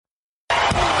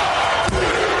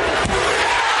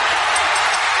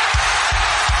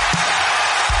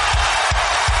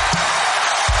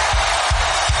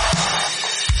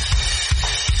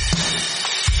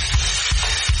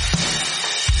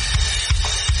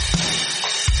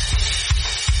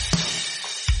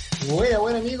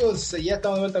amigos, ya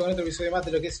estamos de vuelta con otro episodio más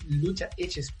de lo que es Lucha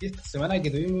HSP esta semana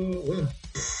que tuvimos, bueno,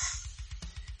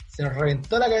 se nos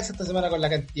reventó la cabeza esta semana con la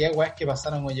cantidad de weas que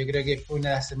pasaron. Yo creo que fue una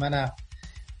de las semanas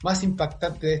más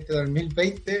impactantes de este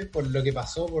 2020 por lo que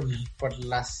pasó, por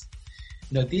las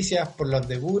noticias, por los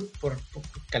debuts, por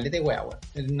caleta de wea, weón.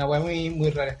 Es una wea muy,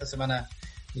 muy rara esta semana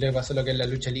lo que pasó, lo que es la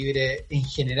lucha libre en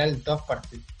general en todas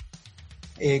partes.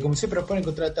 Como siempre os pueden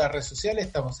encontrar en todas las redes sociales,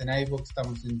 estamos en iVoox,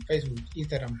 estamos en Facebook,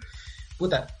 Instagram,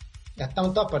 puta, ya estamos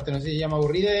en todas partes, no sé si ya me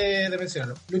aburrí de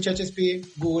mencionarlo. Lucha HSP,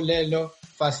 googleenlo,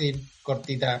 fácil,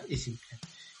 cortita y simple.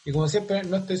 Y como siempre,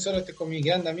 no estoy solo, estoy con mi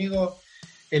grande amigo,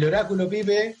 el Oráculo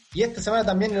Pipe, y esta semana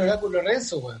también el Oráculo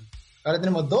Renzo, weón. Ahora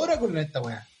tenemos 2 oráculos en esta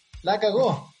weá. La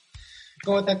cagó.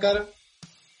 ¿Cómo estás, Caro?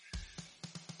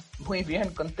 Muy bien,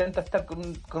 contento de estar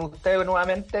con ustedes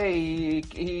nuevamente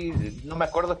y no me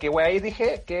acuerdo qué wey ahí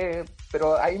dije,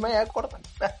 pero ahí me acuerdo.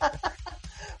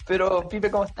 Pero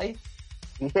Pipe, ¿cómo está ahí?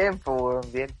 Bien,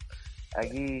 pues bien.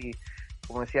 Aquí,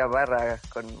 como decía Barra,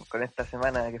 con esta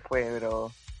semana que fue,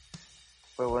 pero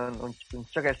fue bueno, un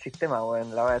choque al sistema,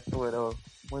 bueno, la verdad estuvo pero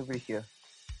muy brígido.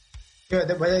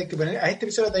 A este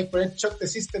episodio te hay que poner Shock the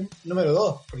System número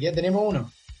 2, porque ya tenemos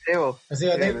uno. Así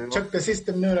va a tener Shock the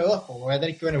System número 2, voy a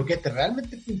tener que poner, porque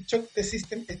realmente es un Shock the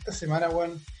System esta semana,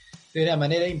 weón, de una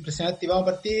manera impresionante. Y vamos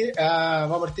a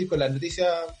partir con las noticias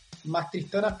más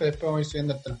tristonas, pero después vamos a ir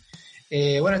subiendo el tono.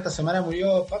 Bueno, esta semana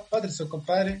murió Pat Patterson,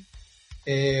 compadre,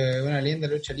 una leyenda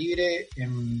de lucha libre.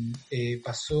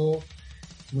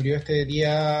 Murió este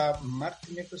día martes,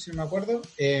 miércoles, si no me acuerdo.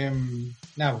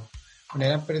 Una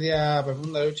gran pérdida para el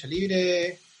mundo de la lucha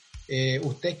libre.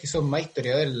 Ustedes que son más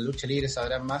historiadores de la lucha libre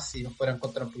sabrán más si nos podrán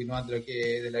contar un poquito más de lo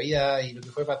que de la vida y lo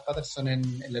que fue Pat Patterson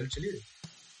en la lucha libre.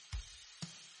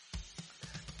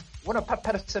 Bueno, Pat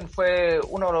Patterson fue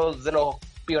uno de los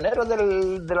pioneros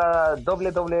de la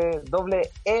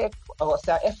WWE, o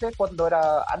sea, F, cuando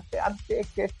era antes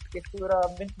que estuviera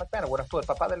Vince McMahon. Bueno, estuvo el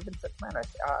papá del Vince McMahon,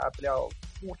 ha peleado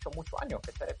muchos años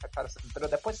que está Pat Patterson, pero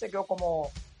después se quedó como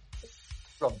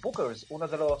los bookers, uno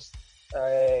de los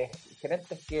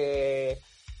gerentes que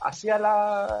hacía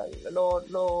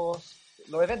los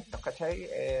eventos, ¿cachai?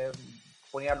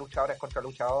 Ponía luchadores contra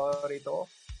luchadores y todo,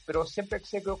 pero siempre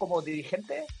se quedó como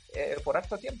dirigente por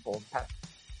harto tiempo.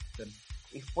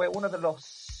 Y fue uno de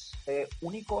los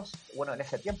únicos, bueno, en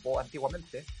ese tiempo,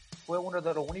 antiguamente, fue uno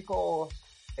de los únicos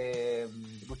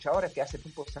luchadores que hace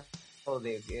tiempo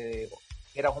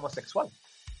era homosexual.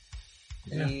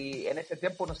 Yeah. Y en ese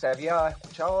tiempo no se había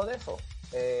escuchado de eso.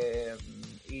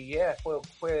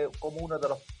 Fue como uno de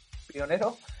los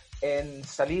pioneros en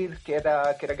salir que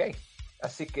era gay.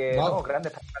 Así que, wow. No,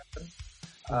 grande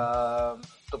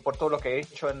por todo lo que he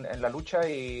hecho en la lucha,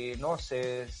 y no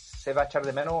se va a echar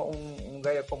de menos un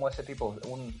gay como ese tipo.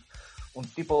 Un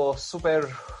tipo súper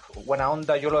buena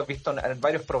onda. Yo lo he visto en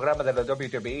varios programas de la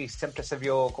WWE. Siempre se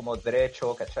vio como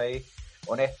derecho, ¿cachai?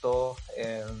 Honesto.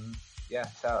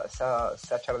 Se va a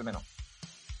echar de menos.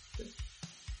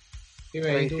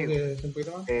 Dime, ¿tú que es un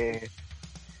poquito más?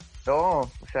 No,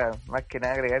 o sea, más que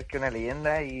nada agregar que una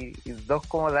leyenda y dos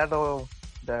como datos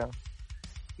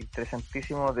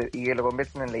interesantísimos y que lo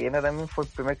convierten en leyenda también. Fue el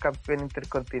primer campeón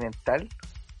intercontinental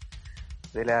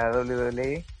de la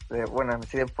WWE, bueno, en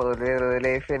ese tiempo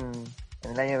WWF en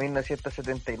el año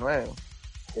 1979.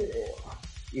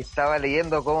 Y estaba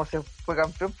leyendo cómo se fue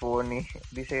campeón, pues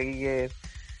dice aquí que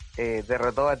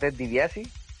derrotó a Ted DiBiase.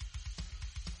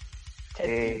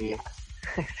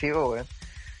 Sí, bueno,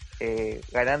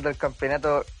 ganando el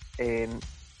campeonato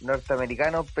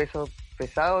norteamericano peso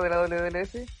pesado de la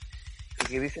WWF, y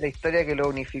que dice la historia que lo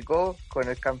unificó con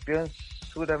el campeón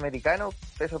suramericano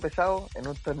peso pesado en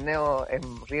un torneo en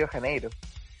Río de Janeiro.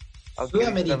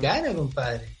 Sudamericano,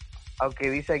 compadre. Aunque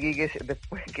dice aquí que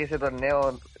después que ese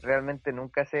torneo realmente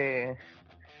nunca se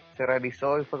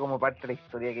realizó y fue como parte de la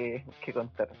historia que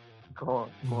contaron. Como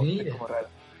raro.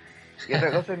 Y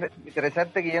otra cosa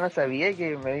interesante que yo no sabía y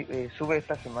que me supe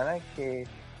esta semana es que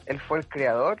él fue el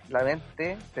creador, la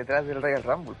mente detrás del Royal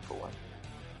Rumble, pues, bueno.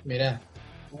 Mirá.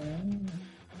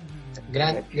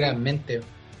 Gran mente.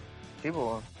 Sí,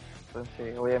 pues.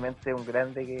 Entonces, obviamente un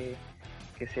grande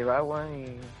que se va, bueno,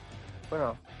 y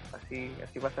bueno, así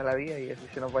pasa la vida y así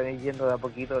se nos van a ir yendo de a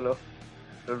poquito los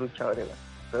luchadores, bueno.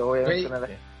 Pero obviamente nada.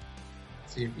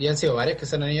 Sí, y han sido varios que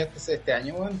se han ido este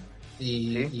año, bueno.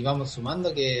 Y vamos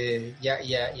sumando que ya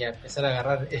empezar a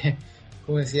agarrar,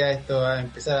 como decía esto, a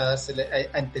empezar a dársele,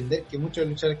 a entender que muchos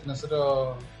luchadores que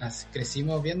nosotros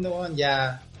crecimos viendo, bueno,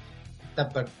 ya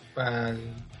están para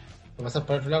pasar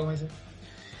por otro lado, como dicen.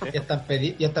 Ya están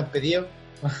pedidos.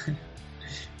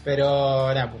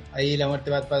 Pero nada, pues, ahí la muerte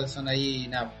de Pat Patterson, ahí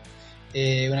nada.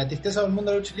 Una tristeza del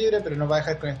mundo de la lucha libre, pero nos va a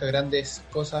dejar con estas grandes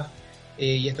cosas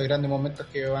y estos grandes momentos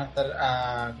que van a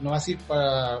estar no va a ir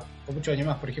por muchos años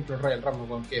más. Por ejemplo, el Royal Rumble,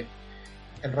 con que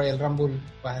el Royal Rumble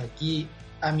va de aquí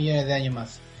a millones de años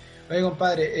más. Oye,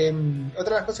 compadre, otra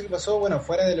de las cosas que pasó, bueno,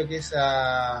 fuera de lo que es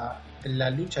la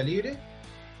lucha libre,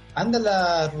 andan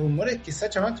los rumores que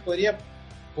Sasha Banks podría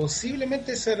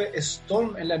posiblemente ser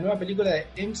Storm en la nueva película de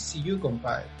MCU,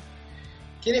 compadre.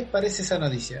 ¿Qué les parece esa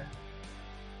noticia?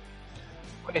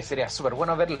 Bueno, sería súper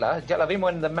bueno verla. Ya la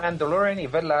vimos en The Mandalorian, y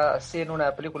verla así en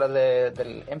una película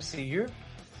del MCU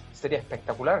sería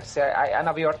espectacular. O sea, han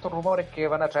habido hartos rumores que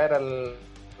van a traer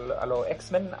a los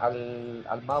X-Men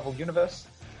al Marvel Universe,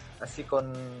 así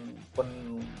con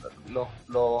los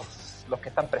que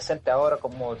están presentes ahora,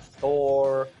 como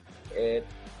Thor,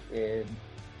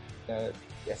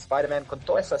 Spider-Man, con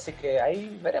todo eso. Así que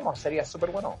ahí veremos, sería súper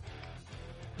bueno.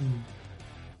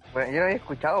 Bueno, yo lo había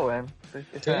escuchado, weón.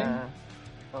 ¿Sí?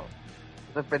 No,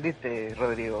 te sorprendiste,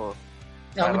 Rodrigo.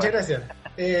 No, muchas gracias.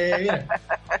 Bien.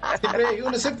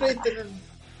 Uno siempre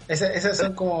esas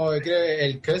son como, creo,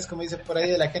 el curse, como dices por ahí,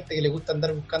 de la gente que le gusta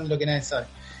andar buscando lo que nadie sabe.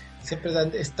 Siempre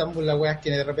están las weas que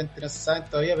de repente no se saben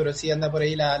todavía, pero sí anda por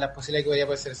ahí la posibilidad que podría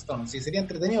poder ser Stone. Sí, sería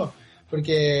entretenido,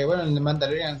 porque bueno, en el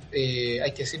Mandalorian,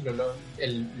 hay que decirlo,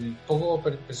 el poco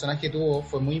personaje que tuvo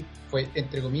fue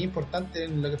entre comillas importante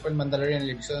en lo que fue el Mandalorian, en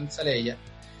el episodio donde sale ella.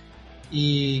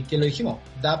 Y que lo dijimos,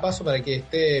 da paso para que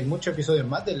esté muchos episodios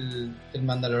más del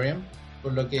Mandalorian,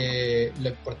 por lo que la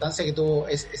importancia que tuvo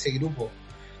ese grupo.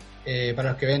 Para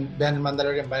los que vean el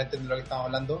Mandalorian van a entender lo que estamos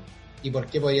hablando y por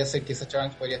qué podría ser que Sasha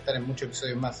Banks podría estar en muchos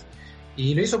episodios más.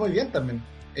 Y lo hizo muy bien también.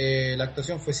 La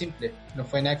actuación fue simple, no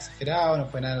fue nada exagerado, no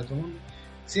fue nada de otro mundo.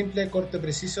 Simple, corto,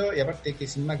 preciso, y aparte que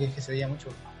sin más que se veía mucho.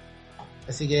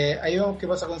 Así que ahí vemos qué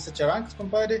pasa con Sasha Banks,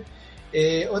 compadre.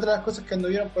 Otra de las cosas que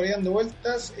anduvieron por ahí dando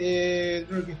vueltas,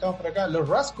 creo que estamos por acá, los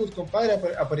Rascals, compadre,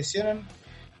 aparecieron.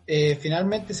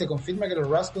 Finalmente se confirma que los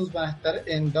Rascals van a estar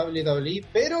en WWE,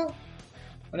 pero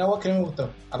una voz que no me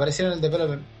gustó, aparecieron en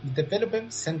el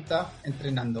Development Center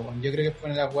entrenando. Bueno, yo creo que fue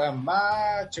una de las weas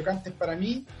más chocantes para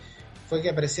mí, fue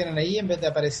que aparecieran ahí en vez de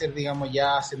aparecer, digamos,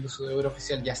 ya haciendo su debut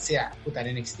oficial, ya sea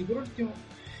en NXT por último,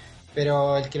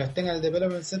 pero el que los tenga en el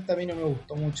Development Center a mí no me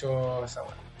gustó mucho esa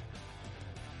wea.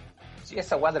 Sí,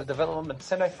 esa weá del Development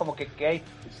Center es como que hay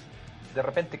de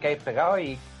repente que hay pegado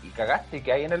y cagaste, y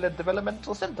que hay en el Development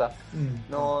Center.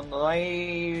 No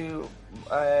hay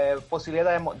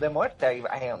posibilidad de moverte.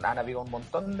 Han habido un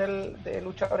montón de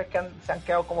luchadores que se han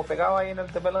quedado como pegados ahí en el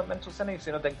Development Center, y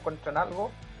si no te encuentran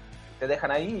algo, te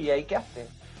dejan ahí y ahí quedaste.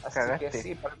 Así cagaste. Que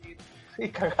sí, para mí, sí,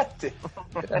 cagaste.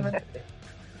 Realmente.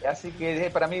 Así que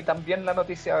para mí también la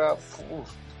noticia,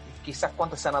 quizás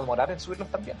cuánto se van a demorar en subirlos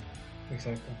también.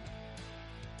 Exacto.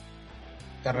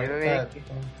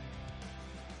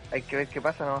 Hay que ver qué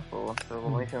pasa, ¿no? Pero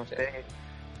como dicen ustedes,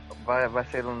 va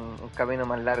a ser un camino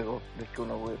más largo del que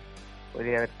uno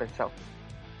podría haber pensado.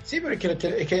 Sí, pero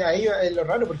es que ahí es lo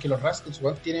raro, porque los Rascals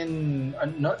igual tienen,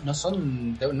 no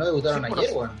debutaron sí,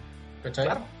 ayer, weón. ¿Cachai?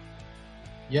 Claro.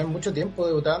 Llevan mucho tiempo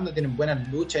debutando, tienen buenas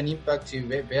luchas en Impact. Si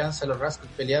véanse a los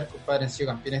Rascals pelear, compadre, han sido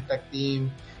campeones tag team,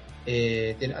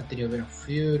 han tenido buenos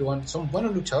feud, son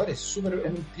buenos luchadores, es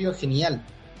un trío genial,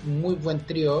 muy buen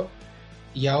trío.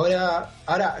 Y ahora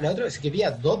la otra vez que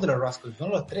había 2 de los Rascals, no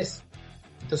los 3.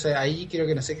 Entonces ahí creo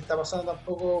que no sé qué está pasando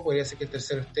tampoco. Podría ser que el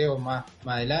tercero esté o más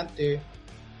adelante.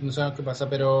 No sabemos qué pasa,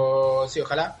 pero sí,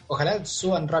 ojalá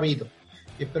suban rapidito.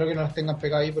 Y espero que no los tengan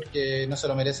pegados ahí, porque no se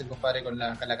lo merecen, compadre, con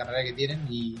la carrera que tienen.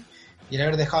 Y el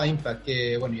haber dejado Impact,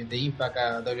 que bueno, de Impact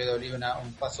a WWE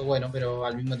un paso bueno, pero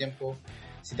al mismo tiempo,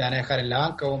 si te van a dejar en la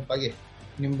banca, ¿para qué?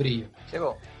 Ni un brillo.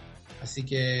 Llegó. Así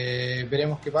que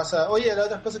veremos qué pasa. Oye, las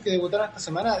otras cosas que debutaron esta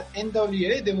semana,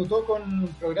 NWA debutó con un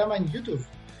programa en YouTube.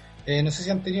 No sé si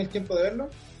han tenido el tiempo de verlo.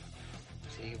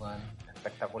 Sí, bueno,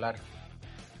 espectacular.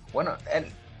 Bueno,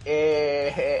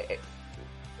 es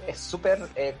súper,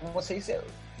 ¿cómo se dice?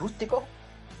 Rústico.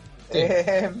 Sí.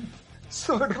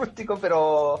 Súper rústico,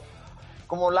 pero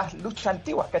como las luchas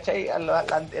antiguas, ¿cachai?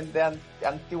 De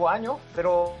antiguos años,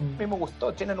 pero a mí me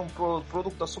gustó. Tienen un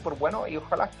producto súper bueno, y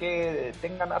ojalá que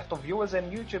tengan hartos viewers en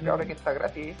YouTube, ahora que está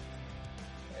gratis.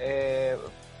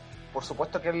 Por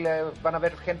supuesto que van a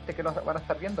haber gente que nos van a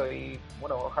estar viendo, y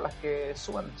bueno, ojalá que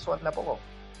suban de a poco.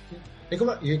 Es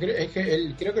como, creo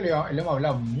que lo hemos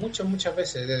hablado muchas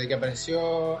veces, desde que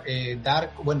apareció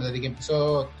Dark, bueno, desde que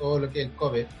empezó todo lo que es el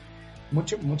COVID.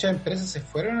 Muchas empresas se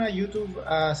fueron a YouTube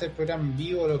a hacer programas en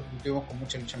vivo, lo que tuvimos con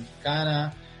mucha lucha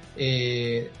mexicana,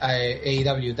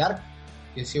 AEW Dark,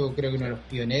 que creo que uno de los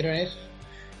pioneros en eso,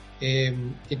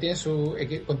 que tiene su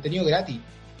contenido gratis.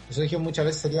 Nosotros dijimos muchas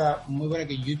veces sería muy bueno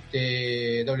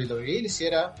que WWE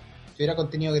tuviera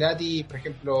contenido gratis, por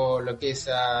ejemplo, lo que es,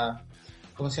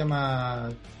 ¿cómo se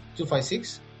llama?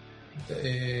 256.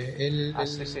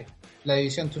 Sí. La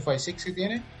división 256 que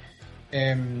tiene.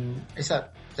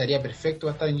 Esa estaría perfecto,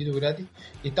 va a estar en YouTube gratis.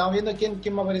 Y estamos viendo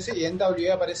quién va a aparecer. Y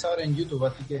NWA aparece ahora en YouTube,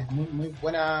 así que es muy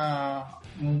buena,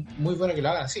 muy bueno que lo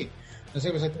hagan así. No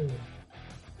sé qué pensaste.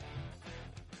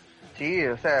 Sí,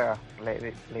 o sea, la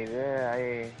idea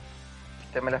es el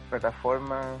tema de las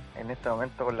plataformas en este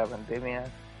momento con la pandemia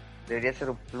debería ser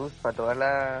un plus para todas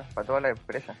las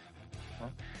empresas,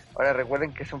 ¿no? Ahora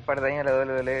recuerden que hace un par de años la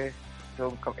WWE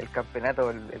hizo el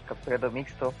campeonato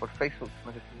mixto por Facebook,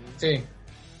 no sé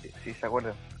si se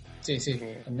acuerdan. Sí,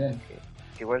 también.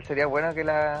 Que igual sería bueno que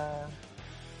las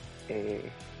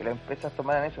empresas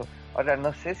tomaran eso. Ahora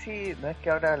no sé si no es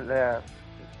que ahora el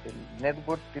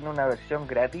network tiene una versión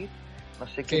gratis. No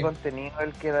sé qué contenido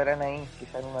el que darán ahí,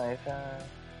 quizás en una de esas.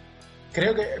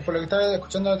 Creo que, por lo que estaba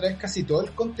escuchando la otra vez, casi todo el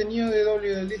contenido de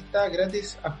WWE está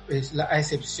gratis, a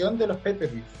excepción de los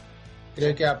pay-per-views.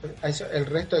 Creo que el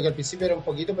resto de que al principio era un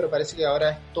poquito, pero parece que ahora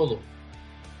es todo.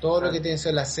 Todo lo que tienen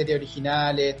son las series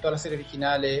originales, todas las series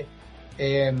originales,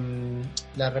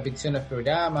 la repetición de los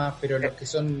programas, pero los que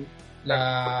son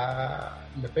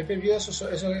los pay-per-views,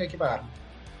 eso hay que pagar.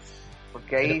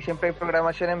 Porque ahí siempre hay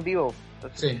programación en vivo.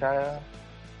 Entonces quizás,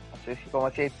 no sé si como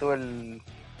hacías tú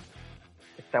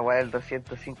esta weá del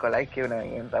 205 likes, que es una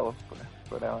mierda, vos,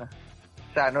 programa.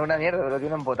 O sea, no es una mierda, pero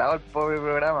tienen votado el pobre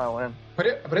programa, weón.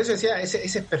 Por eso decía, ese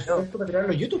es perfecto para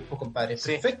tirarlo a YouTube, pues, compadre. Es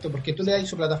perfecto, porque tú le das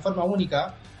su plataforma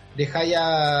única, dejáis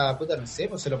a, no sé,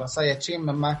 pues se lo pasáis a Chain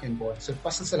McMahon,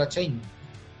 pásaselo a Chain.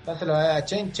 Pásalo a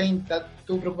Chain,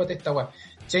 tú preocúpate esta weá.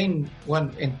 Chain,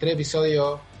 weón, en 3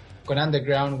 episodios con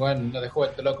Underground, weón, nos dejó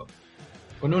vuelto loco.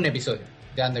 Con un episodio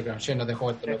de Underground, Chain nos dejó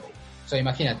vuelto loco. O sea,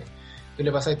 imagínate. Tú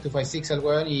le pasas 256 al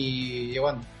weón y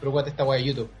weón, preocúpate esta weá de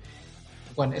YouTube.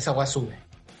 Bueno, esa weá sube.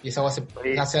 Y esa weá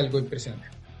hace algo impresionante.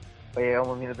 Oye, hagamos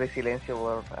un minuto de silencio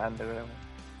por Underground.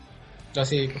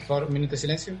 Así, por favor, un minuto de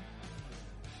silencio.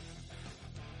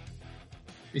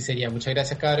 Y sería, muchas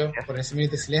gracias, cabros, por ese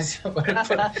minuto de silencio por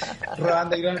Raw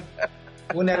Underground.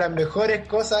 Una de las mejores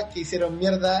cosas que hicieron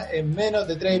mierda en menos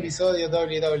de 3 episodios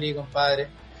WWE, compadre.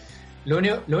 Lo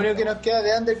único que nos queda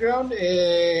de Underground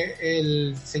es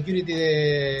el security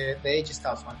de H.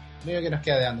 Styles, man. Lo único que nos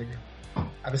queda de Underground.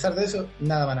 A pesar de eso,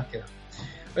 nada más nos queda.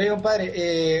 Oye,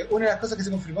 compadre, una de las cosas que se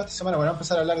confirmó esta semana, bueno,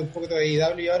 vamos a empezar a hablar un poco de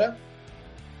AEW ahora,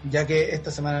 ya que esta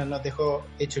semana nos dejó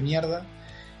hecho mierda.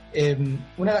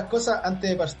 Una de las cosas, antes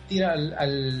de partir a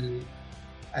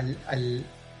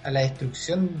la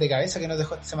destrucción de cabeza que nos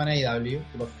dejó esta semana AEW,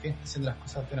 que por fin está haciendo las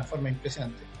cosas de una forma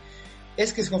impresionante,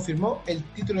 es que se confirmó el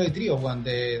título de trío, Juan,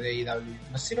 de AEW.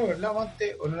 No sé si lo hablábamos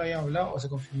antes o no lo habíamos hablado, o se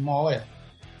confirmó ahora.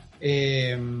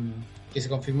 Que se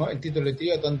confirmó el título de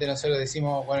trío, donde nosotros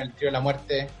decimos, bueno, el trío de la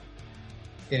muerte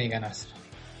tiene que ganárselo.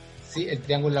 Sí, el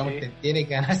triángulo de la muerte tiene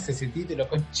que ganarse ese título,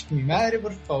 concha mi madre,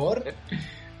 por favor.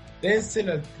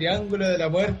 Dénselo al triángulo de la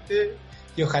muerte.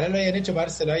 Y ojalá lo hayan hecho para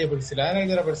dárselo a ellos, porque si lo dan a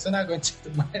otra persona, concha tu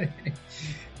madre.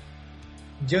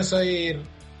 Yo soy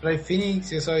Ray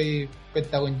Phoenix, yo soy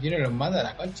Pentagon Junior, los manda a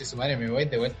la concha, su madre, me voy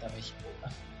de vuelta a México.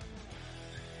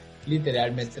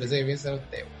 Literalmente, no sé qué piensan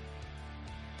ustedes.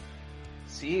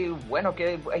 Sí, bueno,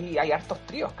 que hay hartos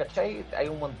tríos, ¿cachai? Hay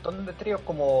un montón de tríos,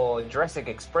 como Jurassic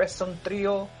Express son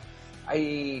trío,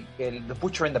 hay el The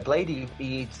Butcher and the Blade,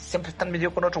 y siempre están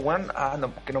metidos con otro one,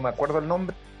 que no me acuerdo el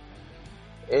nombre.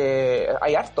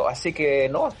 Hay harto, así que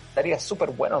no, estaría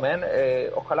súper bueno, man.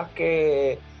 Ojalá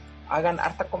que hagan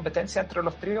harta competencia entre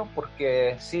los tríos,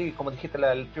 porque sí, como dijiste,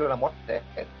 el trío de la muerte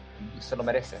se lo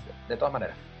merece, de todas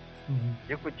maneras.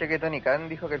 Yo escuché que Tony Khan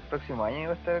dijo que el próximo año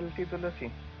iba a estar el título, sí.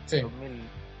 2000,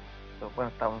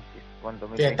 bueno, estamos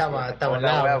cuando ya estamos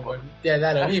la pues, ya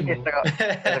da lo mismo.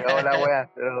 Se acabó la wea,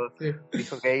 pero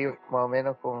dijo que ahí más o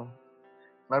menos como,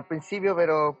 no al principio,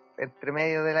 pero entre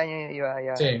medio del año iba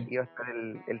a estar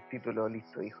el título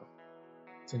listo, dijo.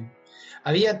 Sí.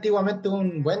 Había antiguamente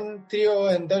un buen trío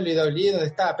en WWE donde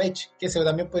estaba Page, que ese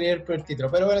también podría ir por el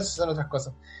título, pero bueno, esas son otras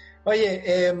cosas.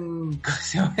 Oye, ¿cómo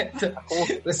se llama esto?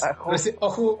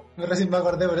 Recién me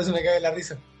acordé, por eso me cae la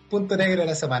risa. Punto negro de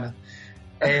la semana.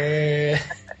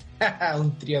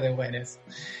 Un trío de buenas.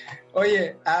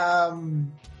 Oye,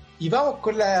 y vamos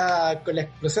con la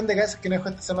explosión de cabezas que nos dejó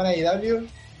esta semana IW.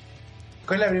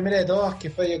 Con la primera de todas, que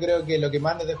fue yo creo que lo que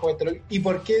más nos dejó este oráculo. ¿Y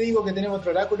por qué digo que tenemos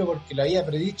otro oráculo? Porque lo había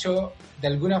predicho de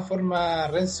alguna forma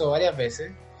Renzo varias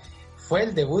veces. Fue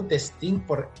el debut de Sting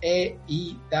por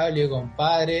AEW,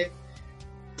 compadre.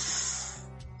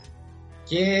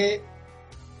 Qué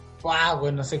wow,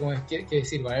 pues no sé cómo es qué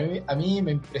decir, weón. A mí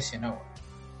me impresionó, weón.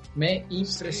 Me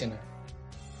impresionó. Sí.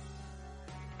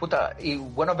 Puta, y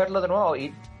bueno verlo de nuevo.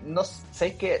 Y no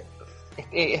sé que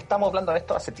estamos hablando de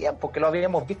esto hace tiempo, que lo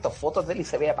habíamos visto fotos de él y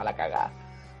se veía para la cagada.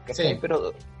 Sí.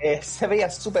 Pero se veía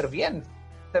súper bien.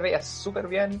 Se veía súper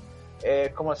bien.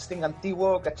 Como el Sting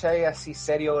antiguo, ¿cachai? Así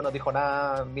serio, no dijo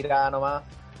nada, mira nomás.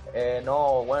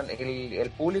 No, bueno,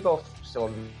 el público se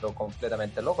volvió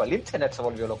completamente loco. El internet se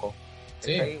volvió loco.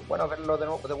 Sí. Bueno verlo de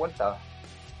nuevo de vuelta.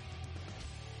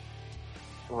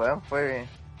 Weón, fue...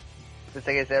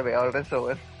 Pensé que se había pegado el resto,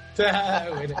 weón.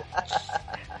 Bueno.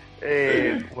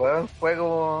 Weón, fue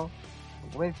como...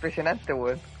 Muy impresionante,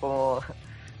 weón.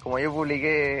 Como yo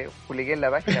publiqué en la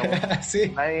página, weón. Sí.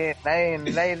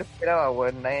 Nadie lo esperaba,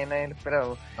 weón. Nadie lo esperaba,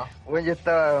 weón. No. Weón,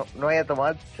 no había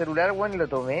tomado el celular, weón, y lo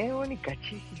tomé, weón, y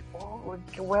caché, y dije, oh, weón,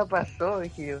 qué weón pasó,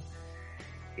 dije yo.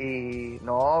 Y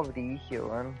no, brillo,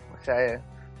 weón. O sea,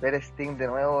 ver Sting de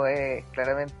nuevo es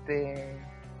claramente...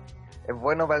 Es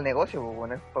bueno para el negocio, pues,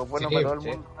 bueno, es bueno Sí, para todo el sí.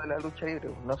 mundo de la lucha libre,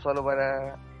 no solo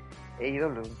para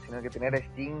AEW, sino que tener a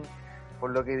Sting, por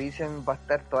lo que dicen, va a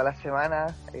estar todas las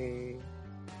semanas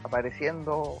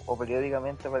apareciendo o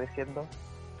periódicamente apareciendo.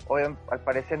 Hoy al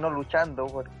parecer no luchando,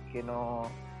 porque no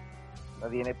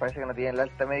tiene, parece que no tiene la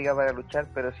alta médica para luchar,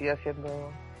 pero sí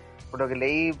haciendo, por lo que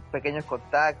leí, pequeños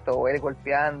contactos o él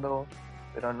golpeando,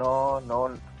 pero no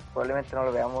probablemente no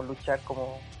lo veamos luchar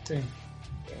como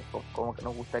que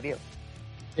nos gustaría.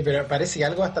 Sí, pero parece que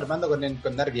algo va a estar armando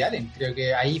con Darby Allin. Creo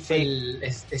que ahí fue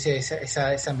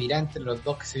esa mirada entre los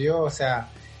dos que se dio. O sea,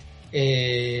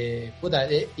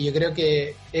 yo creo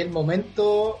que el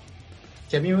momento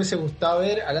que a mí me hubiese gustado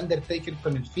ver al Undertaker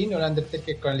con el Finn o al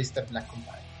Undertaker con el Lister Black,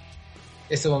 compadre.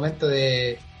 Ese momento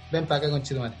de ven para acá con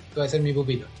Chitumare, tú vas a ser mi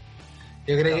pupilo.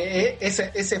 Yo creo que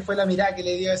ese fue la mirada que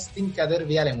le dio Sting a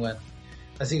Darby Allin, weón.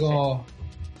 Así como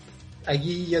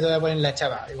aquí yo te voy a poner la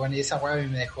chapa. Y bueno, y esa weá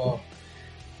me dejó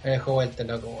vuelto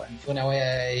loco, weón. Fue una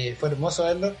weá, fue hermoso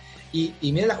verlo. Y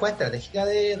mira la jugada estratégica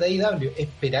de AEW.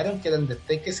 Esperaron que el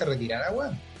Undertaker se retirara,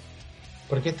 weón.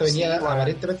 Porque esto venía,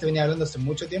 aparentemente venía hablando hace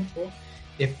mucho tiempo.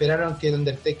 Esperaron que el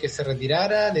Undertaker se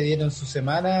retirara, le dieron su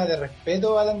semana de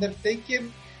respeto al Undertaker.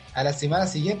 A la semana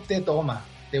siguiente, toma,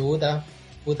 debuta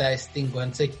puta Sting,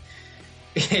 weón. Sí.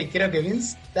 Creo que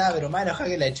Vince estaba pero más enojado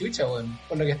que la chucha, weón,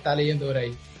 por lo que estaba leyendo por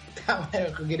ahí.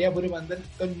 Quería puro mandar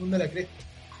todo el mundo a la cresta.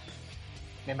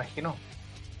 Me imagino.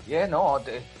 No,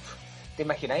 te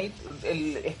imagináis,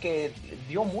 es que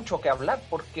dio mucho que hablar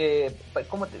porque,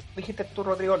 como dijiste tú,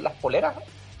 Rodrigo, las poleras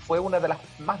fue una de las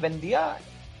más vendidas.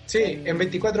 Sí, en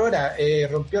 24 horas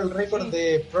rompió el récord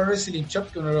de Pro Wrestling Shop,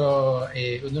 que uno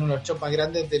de los shops más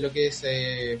grandes de lo que es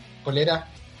poleras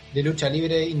de lucha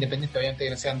libre, independiente obviamente que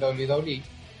no sean WWE.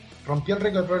 Rompió el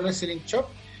récord de Pro Wrestling Shop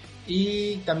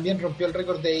y también rompió el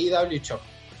récord de AEW Shop.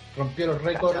 Rompió los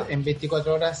récords, en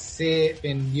 24 horas se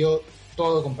vendió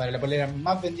todo, compadre. La polera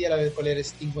más vendida, la polera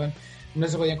Sting, weón, no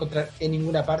se podía encontrar en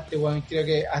ninguna parte, weón. Creo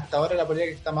que hasta ahora la polera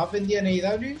que está más vendida en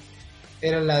AEW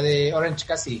era la de Orange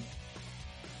Cassidy.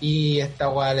 Y esta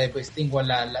weón, la de pues, Sting, weón,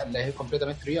 la es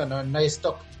completamente destruida, no hay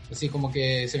stock. Así como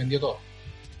que se vendió todo.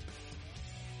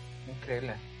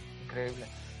 Increíble.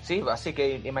 Sí, así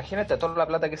que imagínate toda la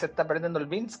plata que se está perdiendo el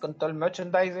Vince con todo el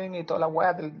merchandising y toda la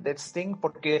weá del Sting,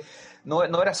 porque no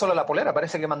era solo la polera,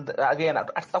 parece que habían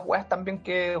hartas weas también,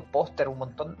 que póster, un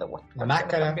montón de weas. La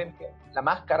máscara. También, la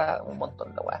máscara, un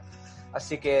montón de weas.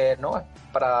 Así que no, es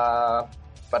para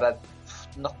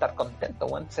no estar contento,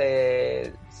 weón.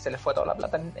 Se le fue toda la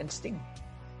plata en Sting.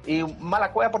 Y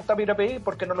mala cueva por WWE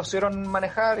porque no lo supieron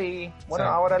manejar y bueno,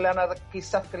 sí. Ahora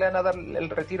quizás que le van a dar el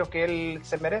retiro que él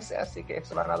se merece, así que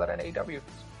se lo van a dar en AEW.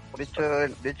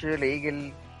 De hecho yo leí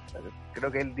que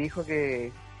creo que él dijo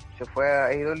que se fue a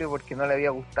AEW porque no le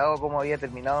había gustado cómo había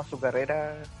terminado su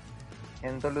carrera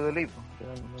en WWE,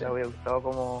 no le había gustado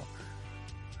como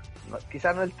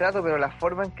quizás no el trato, pero la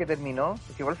forma en que terminó,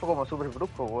 que igual fue como súper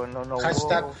brusco, bueno, no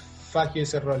Hashtag hubo... fuck you,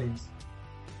 Seth Rollins.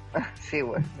 Sí,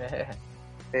 bueno.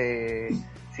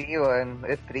 Sí, bueno,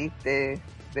 es triste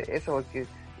de eso, porque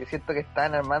yo siento que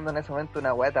estaban armando en ese momento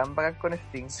una weá tan bacán con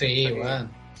Sting. Sí, weón.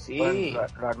 Sí. Bueno,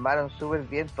 lo armaron súper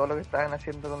bien, todo lo que estaban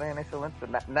haciendo con él en ese momento.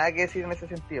 Nada que decir en ese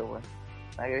sentido, weón.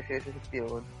 Nada que decir en ese sentido,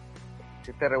 weón.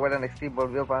 Si ustedes recuerdan, Sting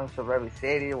volvió para un Survivor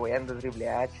Series, weyando Triple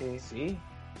H. Sí.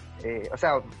 O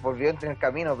sea, volvió en el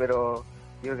camino, pero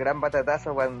dio el gran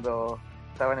batatazo cuando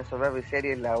estaban en Survivor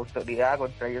Series, la autoridad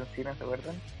contra John Cena, ¿se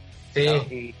acuerdan?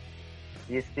 Sí.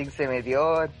 Y Sting se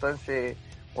metió, entonces,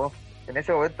 bueno, en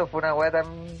ese momento fue una weá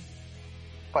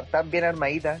tan bien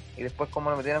armadita, y después como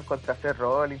lo metieron contra Seth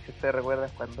Rollins, si ustedes recuerdan,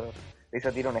 cuando le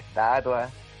hizo tirar una estatua,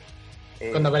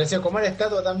 Cuando apareció como en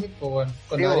estatua también, pues bueno,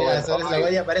 cuando sí, abría sobre la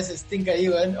guaya aparece Sting ahí,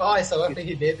 weón. Oh, esa weón es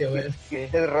gilete, weón.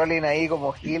 El Rolling ahí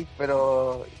como Gil,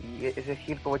 pero y ese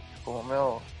Gil como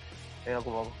medio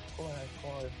 ¿cómo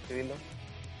describirlo?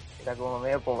 Era como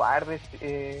medio cobarde,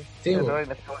 sí, Rolling,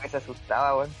 así como que se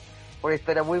asustaba, weón. Una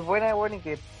historia muy buena, weón, y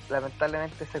que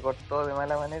lamentablemente se cortó de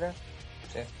mala manera.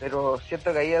 Sí. Pero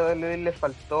siento que ahí a WWE le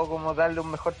faltó como darle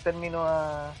un mejor término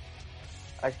a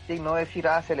Sting, no decir,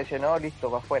 se lesionó,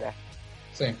 listo, para afuera.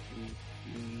 Sí.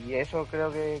 Y eso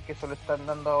creo que eso lo están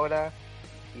dando ahora,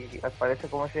 y al parecer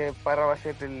como ese Parra va a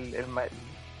ser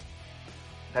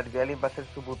Darby Allin va a ser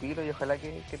su pupilo, y ojalá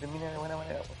que termine de buena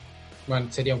manera, pues.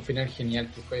 Bueno, sería un final genial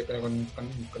que fue, pero con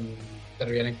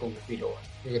Darby Allin con pupilo, weón.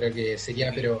 Yo creo que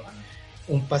sería, pero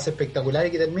un pase espectacular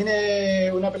y que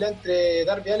termine una pelea entre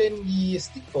Darby Allin y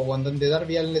Sting, weón, donde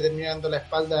Darby Allin le termina dando la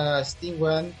espalda a Sting,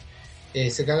 weón.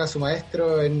 Se caga a su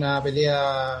maestro en una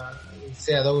pelea,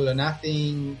 sea Double or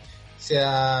Nothing,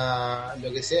 sea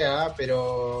lo que sea,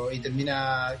 pero y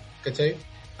termina, ¿cachai?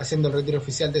 Haciendo el retiro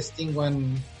oficial de Sting,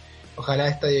 weón. Ojalá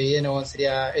estadio lleno, weón,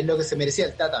 es lo que se merecía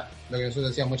el Tata, lo que nosotros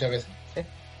decíamos muchas veces.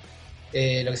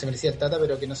 Lo que se merecía el Tata,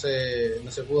 pero que no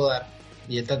se pudo dar,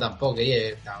 y el Tata tampoco, y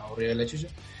estaba aburrido de la chucha.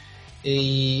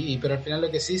 Pero al final lo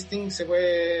que sí Sting se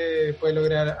puede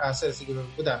lograr hacer, así que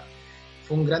puta.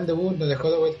 Fue un gran debut, nos dejó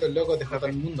de vuelto el loco, dejó todo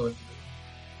el mundo.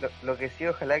 Lo que sí,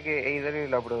 ojalá que AEW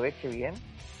lo aproveche bien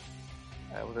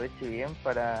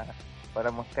para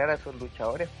mostrar a sus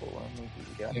luchadores,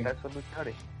 y levantar a sus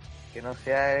luchadores. Que no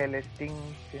sea el Sting,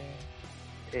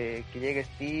 que llegue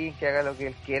Sting, que haga lo que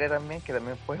él quiere también, que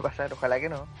también puede pasar, ojalá que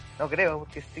no creo,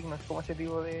 porque Sting no es como ese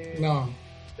tipo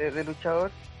de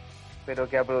luchador, pero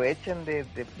que aprovechen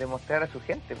de mostrar a su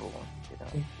gente,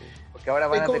 porque ahora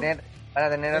van a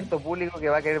tener harto público que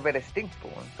va a querer ver Sting,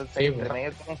 entonces entre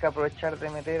medio tienen que aprovechar de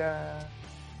meter a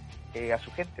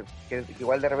su gente, que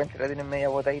igual de repente la tienen media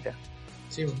botadita.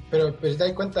 Sí, pero te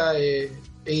das cuenta,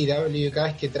 AEW cada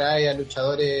vez que trae a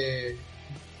luchadores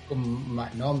con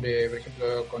más nombre, por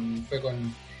ejemplo fue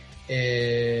con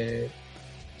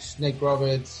Snake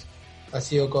Roberts, ha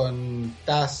sido con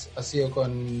Taz, ha sido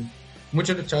con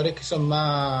muchos luchadores que son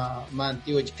más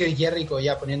antiguos. Chris Jericho,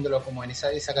 ya poniéndolo como en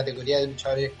esa categoría de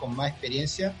luchadores con más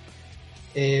experiencia,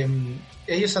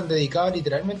 ellos han dedicado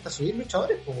literalmente a subir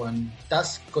luchadores, pues bueno.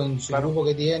 Taz con su grupo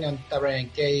que tiene, donde está Brian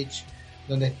Cage,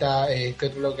 donde está este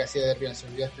otro loco que hacía de Rion, se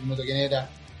olvidó este minuto quién era,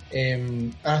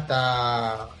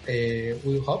 hasta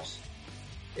Will Hobbs,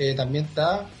 también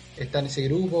está en ese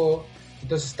grupo.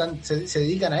 Entonces se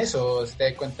dedican a eso, si te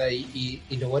das cuenta, y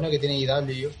lo bueno que tiene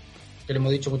IW, que lo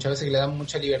hemos dicho muchas veces, que le dan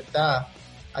mucha libertad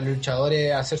a los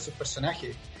luchadores a hacer sus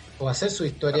personajes o a hacer su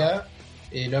historia.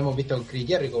 Lo hemos visto con Chris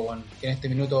Jericho, bueno, que en este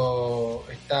minuto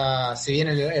se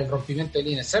viene el rompimiento del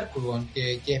Inner Circle,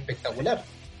 que es espectacular,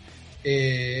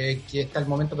 que está el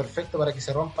momento perfecto para que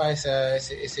se rompa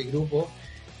ese grupo,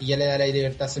 y ya le da la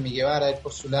libertad a Sammy Guevara a ir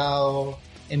por su lado,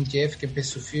 MJF que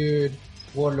empieza su feud,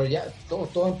 Warlord, ya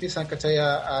todos empiezan, ¿cachai?,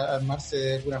 a armarse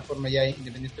de alguna forma ya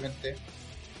independientemente.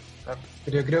 Claro.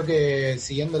 Pero yo creo que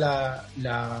siguiendo la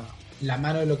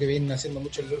mano de lo que vienen haciendo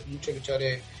muchos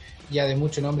luchadores ya de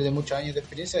mucho nombre, de muchos años de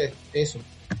experiencia, es eso,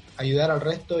 ayudar al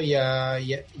resto y a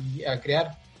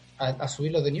crear, a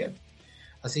subirlos de nivel.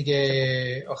 Así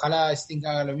que ojalá Sting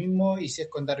haga lo mismo, y si es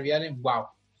con Darby Allin, wow,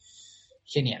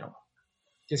 genial.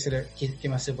 ¿Qué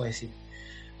más se puede decir?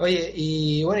 Oye,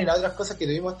 y bueno, y las otras cosas que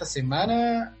tuvimos esta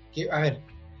semana, a ver,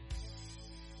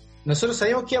 nosotros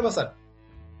sabíamos qué iba a pasar.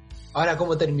 Ahora,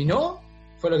 cómo terminó,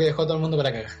 fue lo que dejó a todo el mundo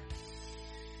para cagar.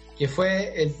 Que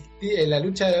fue la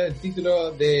lucha del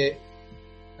título de...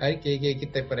 A ver, ¿qué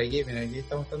está por aquí? Mira, aquí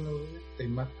está mostrando... Estoy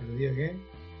más perdido que...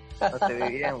 No te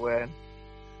vi bien, weón.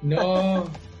 No,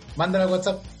 mándalo a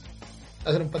WhatsApp.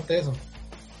 Hacer un parte de eso.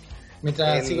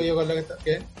 Mientras sigo yo con lo que está...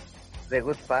 ¿Qué? The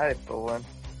Good Father, pues, weón.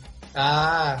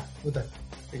 Ah, puta.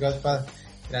 The Good Father.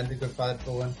 Grande Good Father,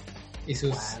 pues, weón. Y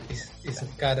sus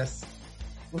caras.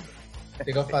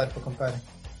 The Good Father, pues, compadre.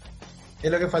 Es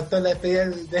lo que faltó en la despedida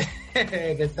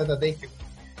del Tata Taker.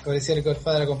 Como decía el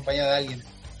Godfather acompañado de alguien.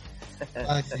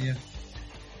 Ay, señor.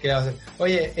 ¿Qué le vamos a hacer?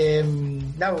 Oye,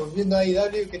 volviendo a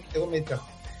IW, que te me distrajo.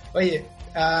 Oye,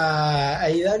 a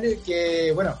IW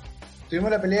que, bueno,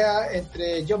 tuvimos la pelea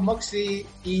entre Jon Moxley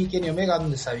y Kenny Omega,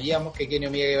 donde sabíamos que Kenny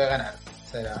Omega iba a ganar.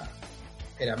 O sea,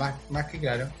 era más que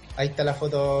claro. Ahí está la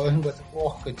foto en WhatsApp.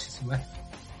 Oh, coche su madre.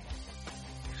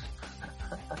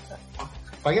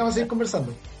 ¿Para qué vamos a seguir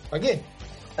conversando? ¿Para qué?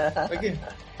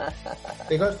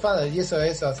 The Godfather, y eso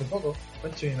hace poco.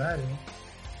 Conche mi madre,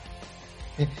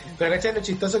 ¿no? Pero ¿cachai lo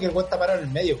chistoso? Que el weón está parado en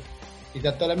el medio y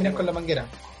está todas las minas con la manguera.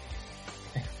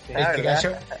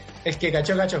 El que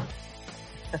cachó.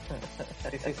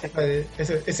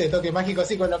 Ese toque mágico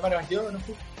así con las manos, yo no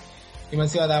fui. Y me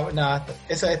encima,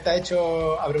 eso está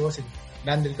hecho a propósito.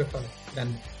 Grande el cuerpo,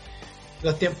 grande.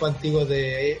 Los tiempos antiguos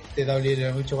de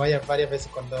WWE, mucho varias veces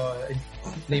cuando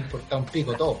le importaba un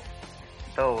pico todo.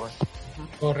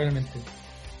 Todo realmente.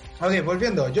 Ok,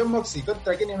 volviendo, Jon Moxley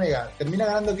contra Kenny Omega. Termina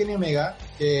ganando Kenny Omega,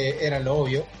 que era lo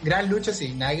obvio. Gran lucha, sí,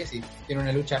 nada que sí. Tiene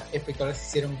una lucha espectacular, se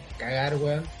hicieron cagar,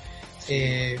 weón.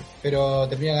 Sí. Pero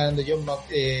termina ganando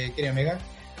Kenny Omega.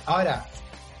 Ahora,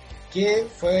 ¿qué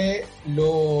fue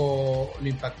lo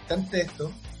impactante de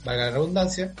esto? Valga la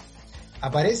redundancia.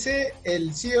 Aparece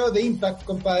el CEO de Impact,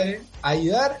 compadre, a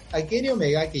ayudar a Kenny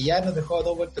Omega, que ya nos dejó a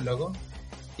todos vueltos locos.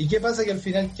 ¿Y qué pasa? Que al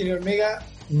final Kenny Omega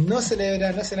no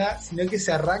celebra, no hace nada, sino que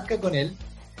se arranca con él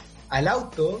al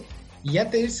auto y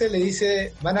antes de irse le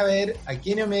dice: van a ver a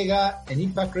Kenny Omega en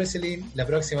Impact Wrestling la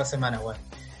próxima semana, weón.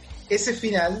 Ese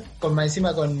final, más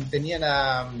encima tenían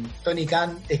a Tony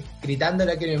Khan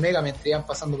gritándole a Kenny Omega mientras iban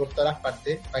pasando por todas las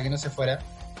partes para que no se fuera.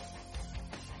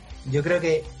 Yo creo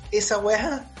que esa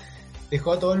weá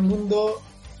dejó a todo el mundo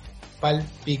pal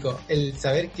pico. El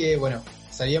saber que, bueno,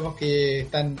 sabíamos que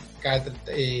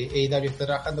AEW está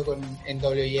trabajando con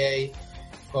NWA,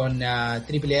 con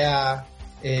AAA,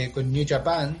 con New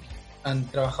Japan,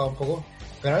 han trabajado un poco,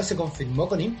 pero ahora se confirmó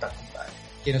con Impact, compadre.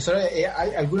 Que nosotros,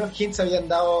 algunos hints habían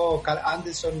dado, Carl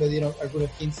Anderson le dieron algunos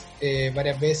hints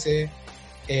varias veces,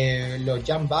 los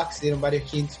Young Bucks dieron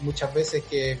varios hints muchas veces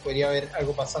que podría haber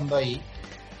algo pasando ahí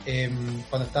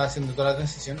cuando estaba haciendo toda la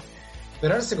transición.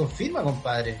 Pero ahora se confirma,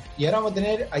 compadre. Y ahora vamos a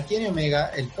tener a Kenny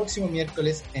Omega el próximo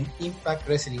miércoles en Impact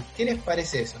Wrestling. ¿Qué les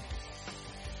parece eso?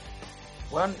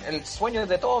 Bueno, el sueño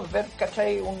de todos, ver,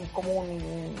 ¿cachai?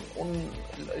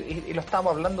 Y lo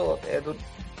estábamos hablando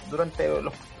durante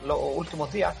los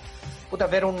últimos días. Puta,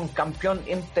 ver un campeón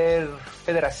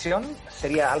interfederación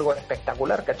sería algo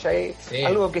espectacular, ¿cachai? Sí.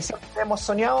 Algo que siempre hemos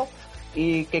soñado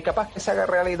y que capaz que se haga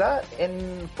realidad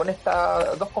con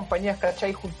estas dos compañías,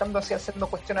 ¿cachai? Juntándose y haciendo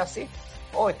cuestiones así.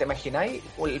 ¿Te imagináis?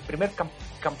 El primer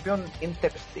campeón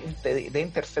de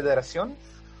interfederación.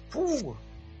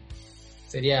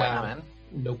 Sería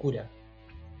locura.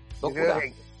 Yo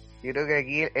creo que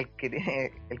aquí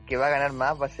el que va a ganar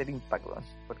más va a ser Impact, ¿no?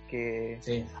 Porque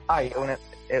sí.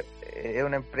 Es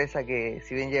una empresa que,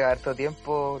 si bien lleva harto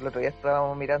tiempo, el otro día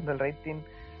estábamos mirando el rating,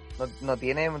 no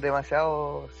tiene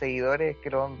demasiados seguidores que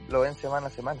lo ven semana a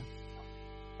semana.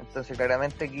 Entonces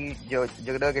claramente aquí yo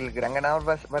creo que el gran ganador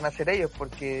van a ser ellos,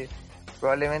 porque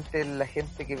probablemente la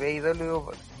gente que ve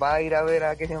IW va a ir a ver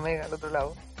a Kenny Omega al otro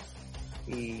lado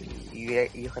y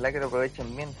ojalá que lo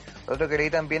aprovechen bien. Lo otro que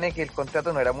leí también es que el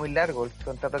contrato no era muy largo, el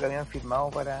contrato que habían firmado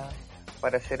para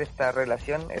hacer esta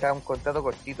relación era un contrato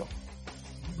cortito,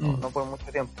 no por mucho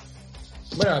tiempo.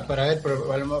 Bueno, para ver,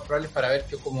 a lo más probable es para ver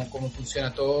cómo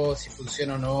funciona todo, si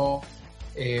funciona o no,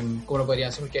 cómo lo podrían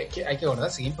hacer, porque hay que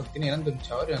acordarse que Impact tiene grandes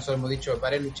luchadores. Nosotros hemos dicho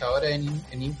varios luchadores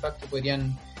en Impact que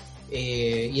podrían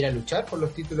ir a luchar por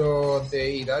los títulos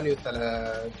de IW. Está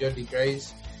la Jordi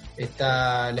Grace,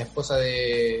 está la esposa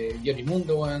de Johnny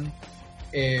Mundo,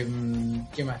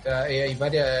 ¿qué más está? Hay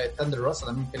varias, Thunder Rosa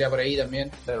también pelea por ahí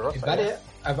también.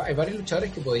 Hay varios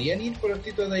luchadores que podrían ir por los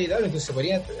títulos de AEW, entonces se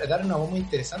podría dar una voz muy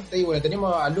interesante. Y bueno,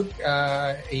 tenemos a Luke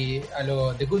y a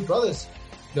los The Good Brothers,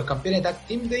 los campeones tag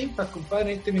team de Impact,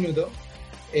 compadre, en este minuto.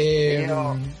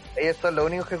 Ellos son los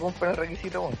únicos que cumplen el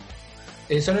requisito.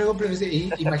 Son los únicos que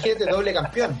cumplen. Imagínate doble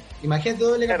campeón. Imagínate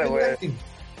doble campeón de tag team.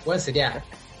 Bueno, sería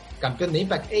campeón de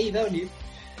Impact AEW.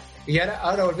 Y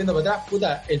ahora volviendo para atrás,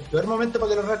 puta, el peor momento para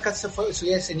que los Rascals se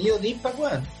hubiesen ido de Impact,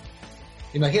 weón.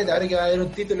 Imagínate ahora que va a haber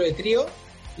un título de trío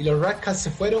y los Rascals se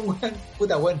fueron, weón.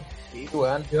 Puta, weón. Sí,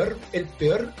 weón. El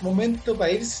peor momento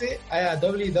para irse a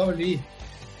WWE.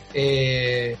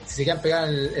 Si se quedan pegados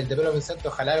el Development Center,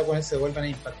 ojalá los weones se vuelvan a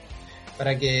Impact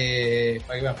para que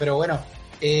vean. Pero bueno,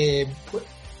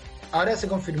 ahora se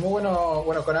confirmó, bueno,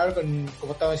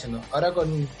 como estaba diciendo, ahora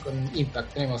con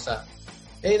Impact tenemos a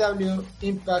AEW,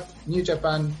 Impact, New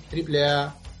Japan,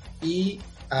 AAA y ¿qué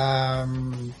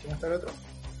más está el otro?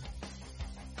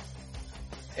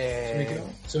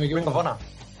 Se me equivoco. Ring of Honor.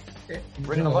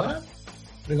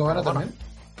 Ring of Honor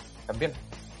también.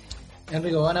 En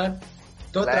Ring of Honor,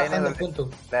 todos trabajando juntos.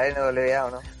 La NWA,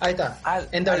 ¿o no? Ahí está.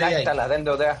 NWA. Ahí está la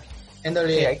NWA.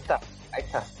 Sí, ahí está.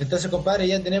 Entonces, compadre,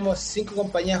 ya tenemos 5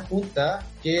 compañías juntas,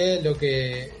 que es lo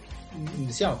que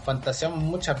decíamos, fantaseamos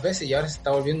muchas veces y ahora se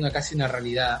está volviendo casi una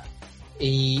realidad,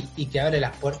 y que abre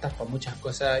las puertas para muchas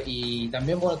cosas. Y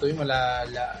también, bueno, tuvimos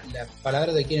la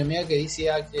palabra de Kenny Omega que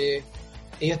decía que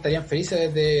ellos estarían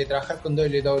felices de trabajar con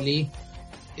WWE,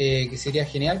 que sería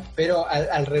genial, pero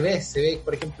al revés, se ve,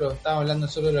 por ejemplo, estábamos hablando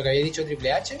solo de lo que había dicho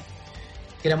Triple H,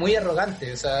 que era muy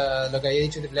arrogante, o sea, lo que había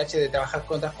dicho Triple H de trabajar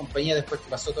con otras compañías después que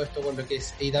pasó todo esto con lo que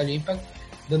es AEW Impact,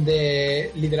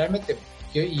 donde literalmente,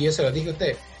 y yo se lo dije a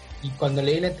ustedes, y cuando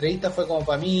leí la entrevista fue como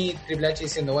para mí Triple H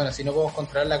diciendo, bueno, si no podemos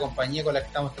controlar la compañía con la que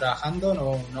estamos trabajando,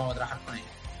 no vamos a trabajar con ella.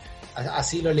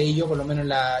 Así lo leí yo, por lo menos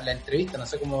la entrevista, no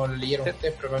sé cómo lo leyeron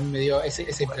ustedes, pero para mí me dio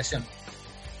esa impresión.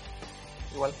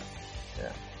 Igual.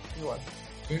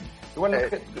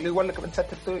 Igual lo que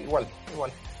pensaste tú, igual.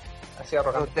 Así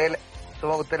arrogante.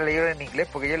 Supongo que ustedes leyeron en inglés,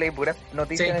 porque yo leí puras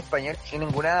noticias en español y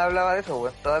ninguna hablaba de eso,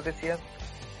 pues. Todas decían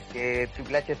que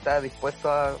Triple H estaba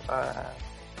dispuesto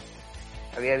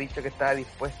había dicho que estaba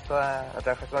dispuesto a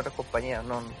trabajar con otras compañías.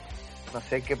 No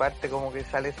sé en qué parte como que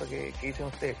sale eso que dicen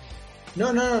ustedes.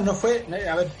 No fue.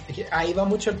 A ver, ahí va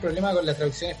mucho el problema con la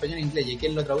traducción español-inglés y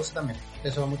quien lo traduce también.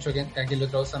 Eso va mucho a quien lo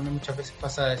traduce también, muchas veces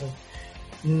pasa eso.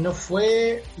 No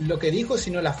fue lo que dijo,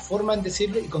 sino la forma en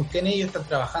decirlo y con quién ellos están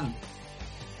trabajando.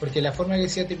 Porque la forma que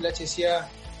decía Triple H decía,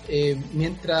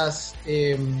 mientras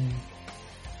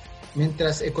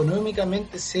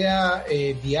económicamente sea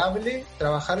viable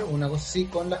trabajar una cosa así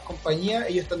con las compañías,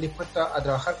 ellos están dispuestos a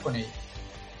trabajar con ellos.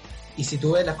 Y si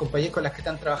tú ves las compañías con las que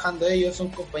están trabajando ellos, son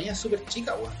compañías súper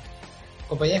chicas, weón.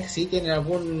 Compañías que sí tienen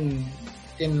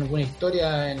alguna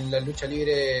historia en la lucha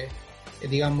libre,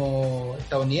 digamos,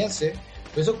 estadounidense,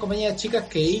 pero son compañías chicas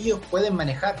que ellos pueden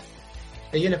manejar.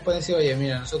 Ellos les pueden decir, oye,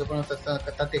 mira, nosotros ponemos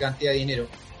bastante cantidad de dinero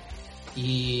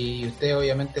y ustedes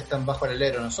obviamente están bajo el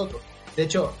alero de nosotros. De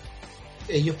hecho,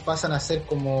 ellos pasan a ser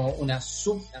como una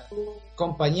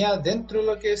subcompañía dentro de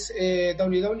lo que es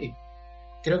WWE.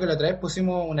 Creo que la otra vez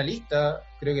pusimos una lista,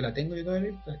 creo que la tengo yo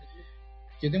todavía.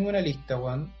 Yo tengo una lista,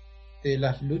 Juan, de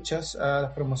las luchas a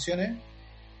las promociones.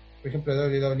 Por ejemplo,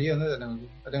 WWE, ¿dónde la tengo?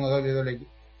 La tengo WWE.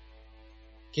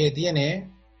 Que tiene,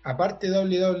 aparte de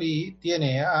WWE,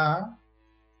 tiene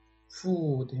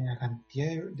tiene una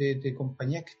cantidad de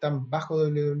compañías que están bajo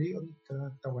WWE.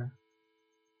 ¿Dónde está bueno?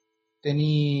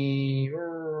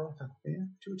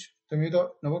 Chucha, no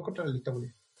puedo encontrar la lista,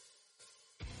 porque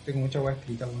tengo mucha hueá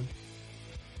escrita, weón.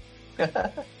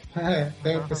 Tengo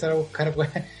que empezar a buscar,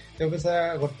 weón. Tengo que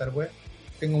empezar a cortar, weón.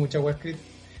 Tengo mucha hueá escrita.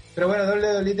 Pero bueno,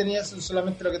 WWE tenía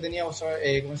solamente lo que teníamos,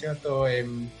 ¿cómo se llama esto?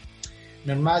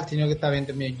 Normal, sino que estaba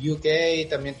también UK,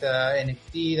 también está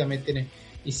NXT, también tiene.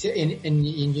 Y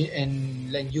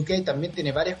en la UK también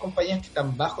tiene varias compañías que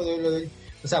están bajo de WWE.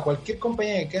 O sea, cualquier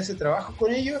compañía que hace trabajo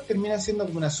con ellos termina siendo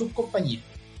como una subcompañía.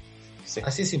 Sí.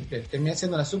 Así simple, termina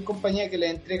siendo una subcompañía que le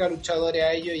entrega luchadores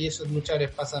a ellos y esos luchadores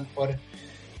pasan por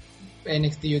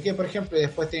NXT UK, por ejemplo, y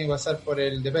después tienen que pasar por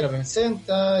el Development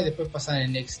Center y después pasan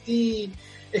en NXT.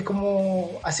 Es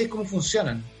como, así es como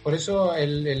funcionan. Por eso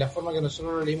la forma que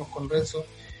nosotros lo leímos con Renzo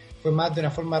fue más de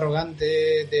una forma arrogante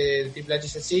de Triple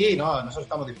H. Sí, nosotros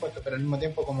estamos dispuestos, pero al mismo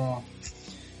tiempo como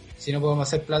si no podemos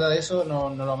hacer plata de eso, no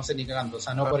lo vamos a hacer ni cagando. O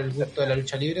sea, no por el gusto de la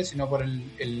lucha libre, sino por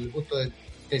el gusto de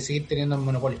seguir teniendo el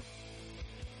monopolio.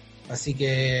 Así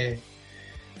que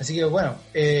bueno,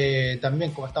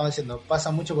 también, como estaba diciendo, pasa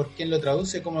mucho por quién lo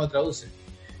traduce y cómo lo traduce.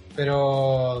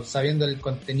 Pero sabiendo el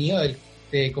contenido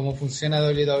de cómo funciona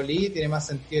WWE, tiene más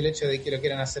sentido el hecho de que lo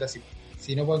quieran hacer así.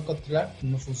 Si no pueden controlar,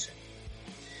 no funciona.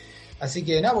 Así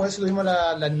que nada, pues eso tuvimos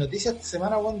las noticias esta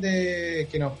semana, de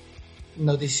que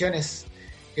noticiones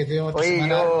que tuvimos esta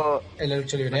semana en la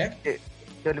lucha libre.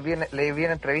 Yo leí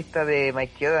una entrevista de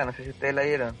Mike Chioda, no sé si ustedes la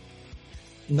vieron.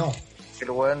 No. El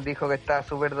weón dijo que estaba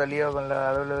súper dolido con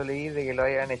la WWE de que lo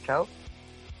hayan echado.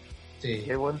 Sí. Y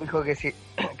el weón dijo que si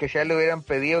a él le hubieran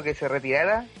pedido que se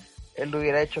retirara, él lo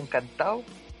hubiera hecho encantado.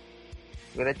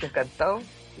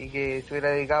 Y que se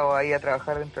hubiera dedicado ahí a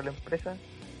trabajar dentro de la empresa.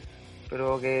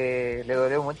 Pero que le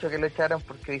dolió mucho que lo echaran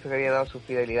porque dijo que había dado su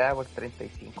fidelidad por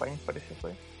 35 años, parece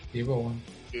fue. Sí, pues bueno.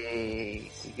 Y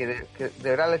que de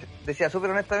verdad les decía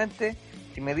súper honestamente,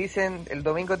 si me dicen el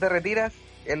domingo te retiras,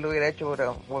 él lo hubiera hecho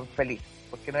por feliz,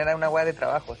 porque no era una weá de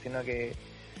trabajo, sino que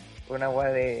fue una weá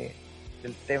del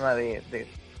tema de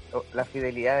la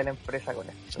fidelidad de la empresa con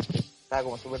esto. Estaba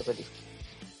como súper feliz.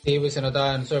 Sí, pues se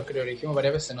notaba, nosotros creo que lo dijimos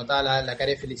varias veces, se notaba la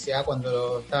cara de felicidad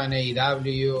cuando estaba en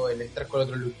AEW, el estar con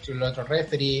el otro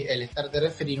referee, el estar de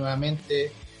referee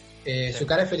nuevamente. Sí. Su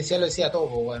cara de felicidad lo decía todo,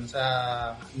 bueno, o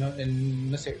sea,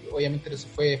 no sé, obviamente no se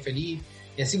fue feliz,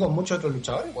 y así con muchos otros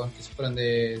luchadores, bueno, que se fueron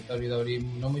de WWE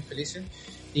no muy felices,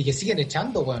 y que siguen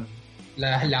echando, bueno,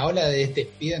 la ola de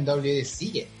despido en WWE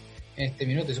sigue en este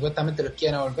minuto, y supuestamente los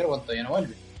quieren a volver, bueno, todavía no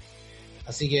vuelven.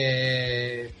 Así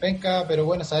que penca, pero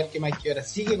bueno, saber que Mike ahora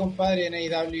sigue, compadre, en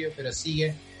AEW, pero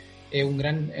sigue un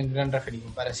gran referee,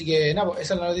 compadre. Así que nada,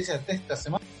 esa es la noticia de esta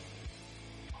semana.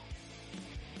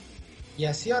 Y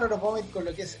así ahora nos vamos a ir con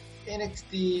lo que es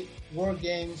NXT World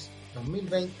Games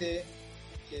 2020,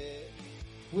 que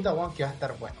Puta weón que va a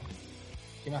estar bueno.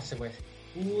 ¿Qué más se puede decir?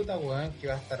 Puta weón que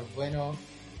va a estar bueno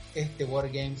este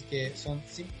Wargames, que son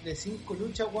de 5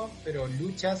 luchas, weón, pero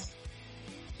luchas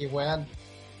que weón,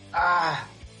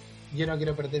 yo no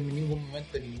quiero perderme ningún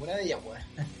momento en ninguna de ellas, weón.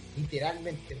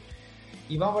 Literalmente.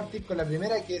 Y vamos a partir con la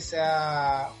primera, que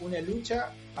sea una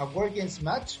lucha a Wargames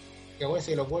Match, que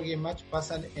acuérdense que los Wargames Match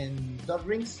pasan en 2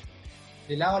 rings,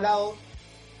 de lado a lado,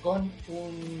 con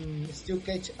un Steel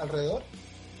Cage alrededor,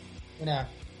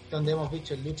 donde hemos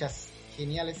visto luchas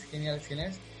geniales.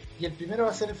 Y el primero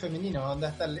va a ser el femenino, donde va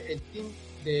a estar el team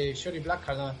de Shorty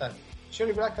Blackheart, donde va a estar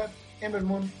Shorty Blackheart, Ember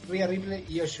Moon, Rhea Ripley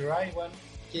y Io Shirai, weón,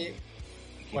 que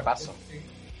equipazo.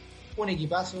 Un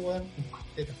equipazo, weón, un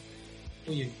cuarteto.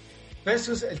 Uy.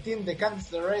 Versus el team de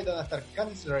Candice LeRae, donde va a estar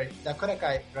Candice LeRae, Dakota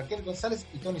Kai, Raquel González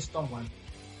y Toni Storm, weón.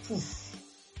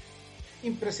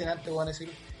 Impresionante, weón, ese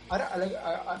grupo. Ahora,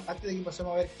 antes de que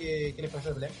pasemos a ver qué les pasó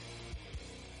a pelea,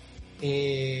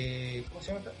 ¿cómo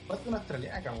se llama? Falta una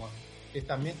australiana acá, weón, que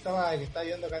también estaba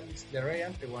ayudando a Candice LeRae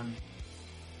antes, weón.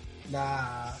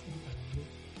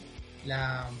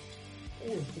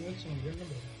 Primero se me olvidó el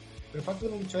nombre. Pero falta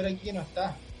una luchadora aquí que no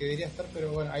está, que debería estar,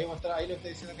 pero bueno, ahí lo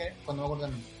estoy diciendo que cuando me acuerdo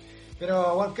el nombre.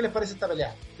 Pero bueno, ¿qué les parece esta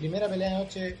pelea? Primera pelea de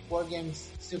noche, Wargames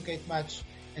Steel Cage Match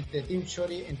entre Team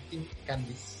Shorty y Team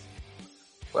Candice.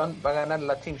 Bueno, va a ganar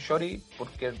la Team Shorty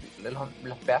porque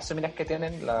los pedazos de minas que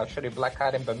tienen, la Shorty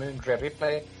Blackheart, Ember Moon, Rhea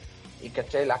Ripley y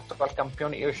 ¿cachai? El actual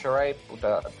campeón Io Shirai,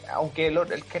 puta, aunque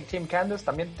el Team Candice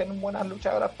también tienen buenas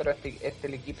luchadoras, pero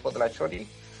el equipo de la Shorty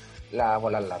la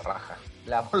volar la raja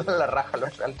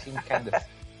al Team Candice.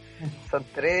 Son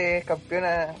 3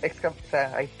 campeonas, o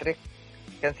sea, hay 3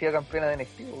 que han sido campeonas de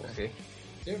NXT.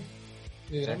 Sí,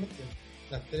 literalmente. Sí.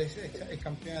 Las 3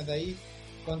 campeonas de ahí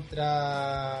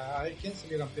contra... A ver, ¿quién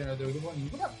salió campeona de otro grupo?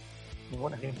 Ninguna.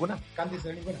 Candice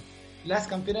no ninguna. Las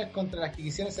campeonas contra las que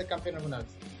quisieron ser campeonas alguna vez.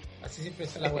 Así siempre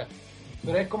es la web.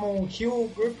 Pero es como un Hue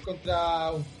Group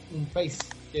contra un Face.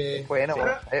 Que... Bueno,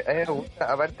 a mí me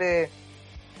gusta. Aparte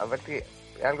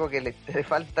algo que le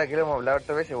falta, que lo hemos hablado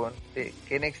otras veces, bueno,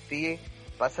 que NXT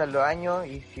pasan los años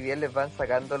y si bien les van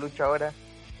sacando luchadoras,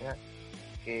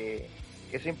 que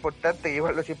eso es importante, y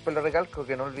igual siempre lo recalco,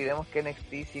 que no olvidemos que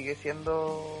NXT sigue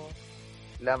siendo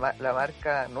la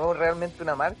marca, no realmente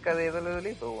una marca de WWE,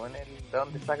 de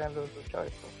donde sacan los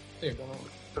luchadores,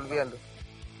 no olvidarlo.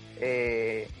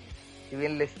 Si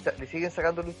bien le siguen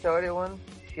sacando luchadores, bueno,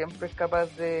 siempre es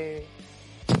capaz de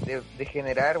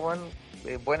generar, bueno,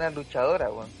 buenas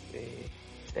luchadoras, bueno.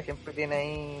 Siempre tiene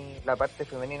ahí la parte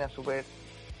femenina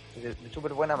de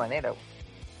súper buena manera, bueno.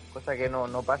 Cosa que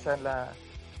no pasa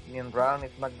ni en Raw ni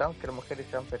en SmackDown, que las mujeres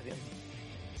se van perdiendo.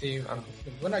 Sí,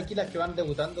 bueno, aquí las que van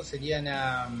debutando serían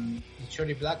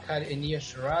Shorty Blackheart en Io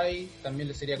Shirai, también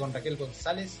lo sería con Raquel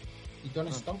González y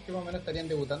Toni Storm, que más o menos estarían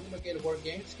debutando en lo que es el World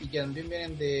Games, y que también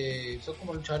son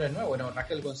como luchadoras nuevas. Bueno,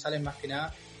 Raquel González más que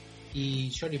nada y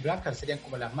Shorty Blackheart serían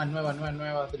como las más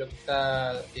nuevas de lo que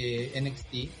está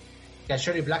NXT. Que a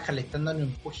Shorty Blackheart le están dando un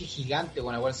empuje gigante.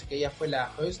 Bueno, acuérdense que ella fue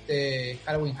la host de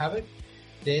Halloween Havoc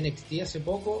de NXT hace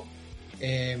poco,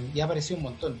 y ha aparecido un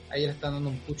montón. A ella le están dando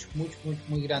un push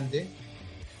muy grande.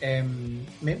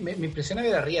 Me impresiona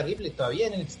ver a Rhea Ripley todavía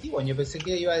en NXT, bueno. Yo pensé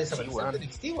que iba a desaparecer de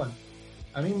NXT, bueno.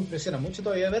 A mí me impresiona mucho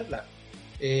todavía verla.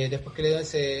 Después que le dio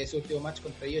ese último match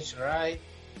contra Io Shirai,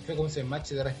 fue como ese match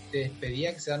de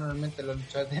despedida que se da normalmente en los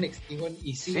luchadores de NXT, bueno,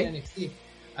 y sigue en NXT.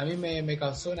 A mí me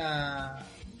causó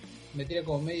me tira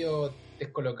como medio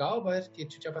descolocado para ver qué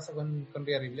chucha pasa con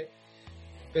Rhea Ripley.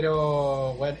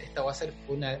 Pero bueno, esta va a ser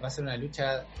una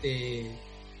lucha de...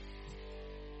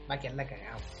 Va a quedar la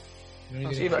cagada.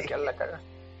 Sí, va a quedar la cagada.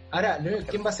 Ahora,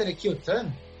 ¿quién va a ser el heel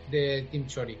turn de Team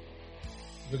Shorty?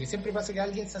 Porque siempre pasa que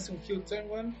alguien se hace un heel turn,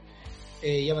 bueno,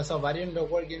 y ha pasado varios en los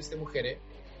World Games de mujeres.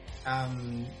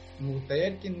 Me gustaría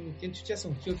ver quién chucha hace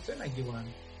un heel turn aquí, bueno,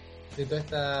 de todas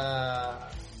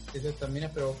estas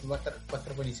minas, pero va a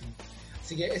estar buenísimo.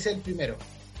 Así que ese es el primero.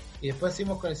 Y después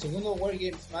seguimos con el segundo World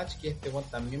Games match, que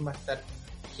también va a estar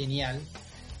genial.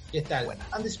 Y está el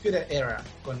Undisputed Era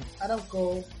con Adam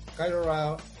Cole, Kyle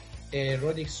O'Reilly,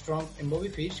 Roderick Strong y Bobby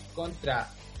Fish contra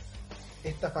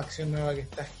esta facción nueva que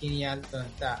está genial, donde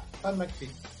está Pat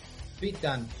McAfee, Pete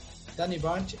Dunne, Danny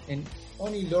Burch y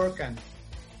Oni Lorcan.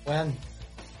 Bueno,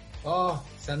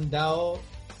 se han dado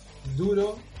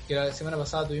duro, que la semana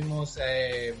pasada tuvimos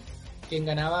quién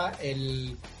ganaba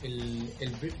el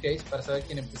briefcase para saber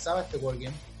quién empezaba este World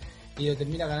Game, y lo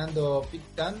termina ganando Pete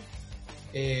Dunne,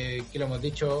 que lo hemos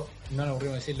dicho, no nos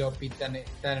aburrimos decirlo, Pete Dunne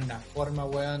está en una forma,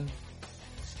 weón.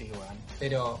 Sí, weón.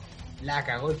 Pero la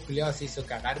cagó el culiado, se hizo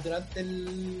cagar durante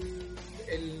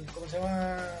el ¿cómo se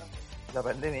llama? La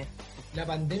pandemia. La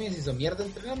pandemia se hizo mierda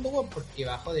entrenando, weón, porque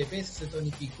bajó de peso, se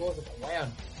tonificó,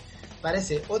 weón.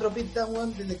 Parece otro beatdown,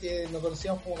 weón, desde que nos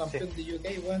conocíamos como campeón de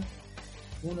UK, weón.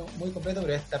 Uno muy completo,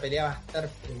 pero esta pelea va a estar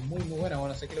muy buena, weón,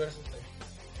 no sé qué le parece a ustedes.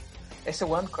 Ese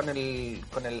weón con el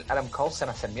Adam Cole se van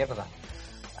a hacer mierda.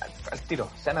 Al tiro.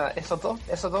 Esos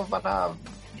dos van a...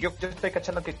 Yo estoy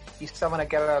cachando que quizás van a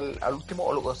quedar al último,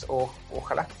 o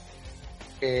ojalá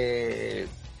que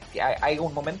hay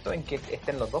un momento en que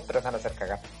estén los dos, pero van a hacer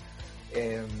cagar.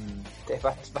 Va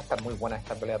a estar muy buena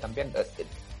esta pelea también.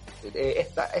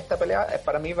 Esta pelea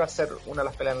para mí va a ser una de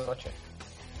las peleas de la noche.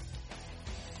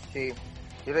 Sí,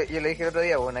 yo le dije el otro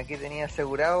día, bueno, aquí tenía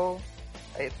asegurado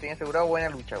buena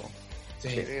lucha, bueno. Sí.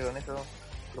 Con eso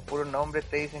los puros nombres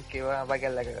te dicen que va a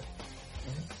quedar la cagada.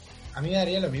 A mí me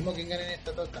daría lo mismo quien gane en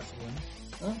estos dos casos,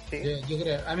 bueno. ¿Sí? Yo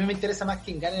creo, a mí me interesa más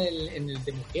quien gane en el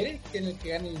de mujeres que en el que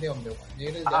gane el de hombres, bueno. Yo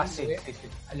creo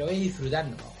que lo voy a disfrutar,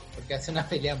 ¿no? Porque hace una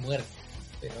pelea muerta,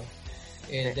 pero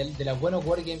de los buenos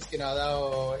wargames que nos ha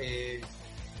dado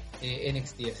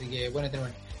NXT, así que bueno,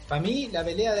 tenemos. Para mí la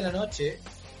pelea de la noche,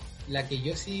 la que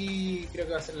yo sí creo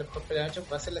que va a ser la mejor pelea de la noche,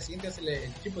 va a ser la siguiente, va a ser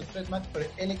el Triple Threat Match por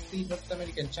el NXT North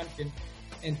American Champion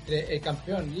entre el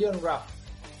campeón Leon Ruff,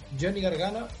 Johnny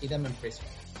Gargano y Damian Priest,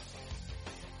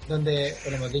 donde,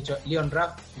 como hemos dicho, Leon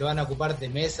Ruff lo van a ocupar de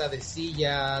mesa, de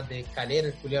silla, de escalera,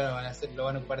 el culiao lo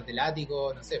van a ocupar de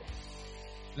látigo, no sé,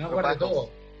 lo van a ocupar de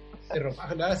todo, de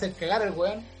ropaje, lo van a hacer cagar al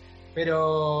weón.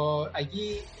 Pero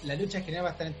aquí la lucha general va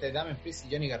a estar entre Damian Priest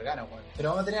y Johnny Gargano, weón. Pero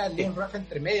vamos a tener a Leon Ruff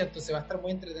entre medio, entonces va a estar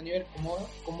muy entretenido ver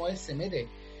cómo él se mete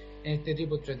en este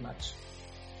Triple Threat Match.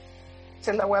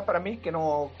 Esa es la weá para mí que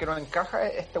no encaja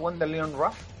este weón de Leon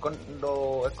Ruff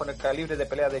con el calibre de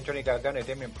pelea de Johnny Gargano y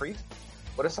Damian Priest.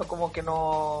 Por eso como que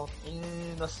no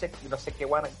sé qué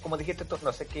weá, como dijiste tú,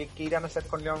 no sé qué irán a hacer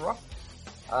con Leon Ruff.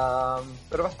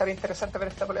 Pero va a estar interesante ver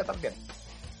esta pelea también.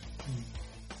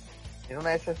 En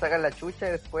una vez se sacan la chucha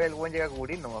y después el buen llega a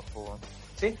cubrir nomás, pues.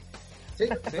 Sí.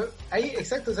 Ahí,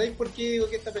 exacto, ¿sabéis por qué digo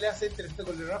que esta pelea se interesante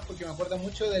con Leon Ruff? Porque me acuerda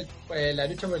mucho de la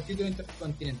lucha por el título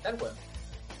intercontinental, weón.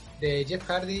 De Jeff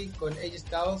Hardy con AJ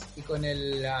Styles y con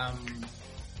el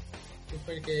 ¿quién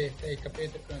fue el campeón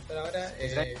intercontinental ahora?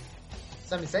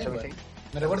 Sami Zayn, weón.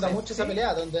 Me recuerda mucho esa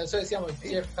pelea donde nosotros decíamos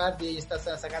Jeff Hardy y AJ Styles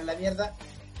a sacar la mierda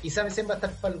y Sami Zayn va a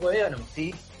estar para el hueveo, ¿no?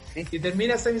 Sí. Y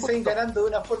termina Sami Zayn ganando de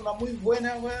una forma muy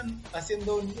buena, weón,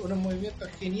 haciendo unos movimientos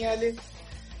geniales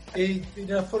de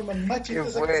una forma más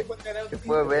chistosa que se puede ganar.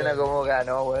 Fue buena como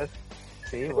ganó, weón.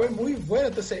 Sí, fue muy bueno,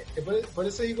 entonces por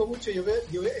eso digo mucho, yo veo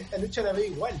esta lucha la veo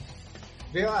igual.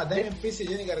 Veo a Damian Priest y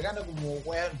Johnny Gargano como,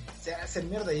 weón, se hacen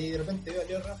mierda y de repente veo a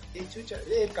Leon Ruff, qué chucha,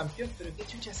 es el campeón, pero qué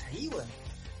chucha es ahí, weón.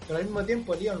 Pero al mismo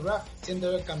tiempo Leon Ruff,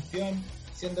 siendo el campeón,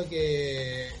 siendo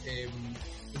que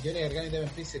Johnny Gargano y Damian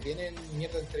Priest se tienen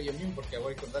mierda entre ellos mismos, porque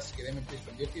voy a recordarse que Damian Priest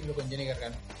perdió el título con Johnny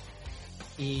Gargano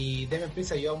y Damian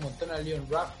Priest ayudó un montón a Leon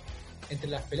Ruff entre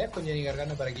las peleas con Johnny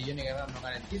Gargano para que Johnny Gargano no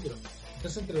gane el título.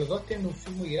 Entonces entre los dos tienen un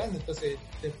fin muy grande, entonces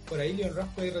por ahí Leon Ruff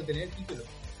puede retener el título.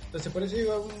 Entonces por eso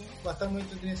digo, va a estar muy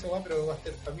entretenido ese guay, pero va a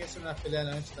estar, para mí va a ser una pelea de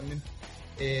la noche también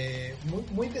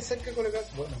muy de cerca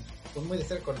con muy de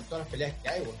cerca con todas las peleas que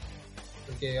hay,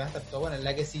 porque va a estar todo bueno.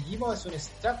 La que seguimos es un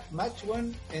strap match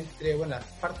entre,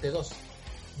 parte 2,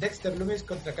 Dexter Lumis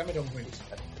contra Cameron Grimes.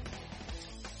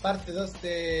 Parte 2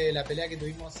 de la pelea que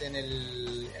tuvimos en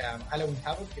el Halloween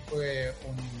Havoc, que fue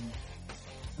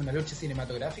una lucha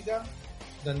cinematográfica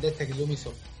donde este Lumis,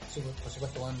 por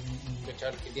supuesto, un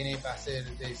luchador que tiene para hacer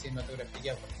de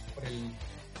cinematografía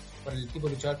por el tipo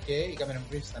de luchador que es, y Cameron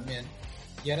Grimes también.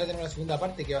 Y ahora tenemos la segunda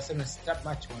parte que va a ser un strap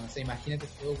match, o sea, imagínate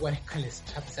todos guanes con el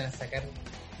strap, se van a sacar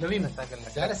lo mismo,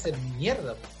 se van a hacer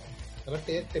mierda,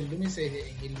 aparte de el Lumis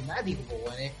es lunático,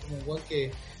 es como un guan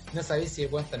que no sabéis si el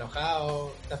guan está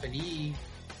enojado, está feliz,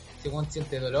 si el guan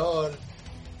siente dolor,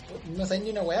 no sabéis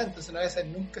ni una weá, entonces no vais a saber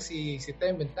nunca si está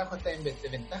en ventaja o está en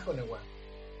desventaja o no, weón.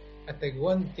 Hasta que el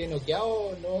guan tiene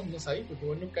noqueado, no sabéis, porque el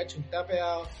guan nunca ha hecho un tape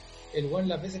el guan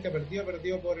las veces que ha perdido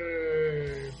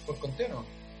por conteo,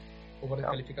 ¿no? O por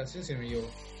descalificación, si no me equivoco.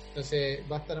 Entonces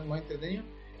va a estar muy entretenido.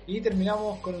 Y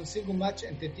terminamos con un single match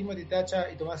entre Timothy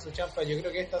Thatcher y Tommaso Ciampa. Yo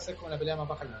creo que esta va a ser como la pelea más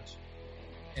baja de la noche.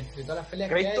 Entre todas las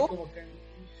peleas que hay, como que...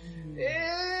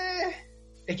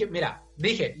 Es que, mira,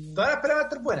 dije, todas las peleas van a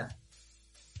estar buenas.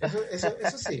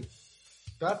 Eso sí.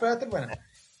 Todas las peleas van a estar buenas.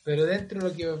 Pero dentro de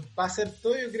lo que va a ser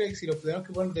todo, yo creo que si lo tenemos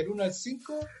que poner del 1 al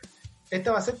 5,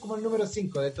 esta va a ser como el número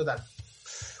 5 del total.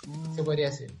 Se podría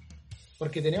decir.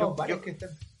 Porque tenemos varios que están...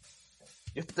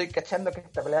 Yo estoy cachando que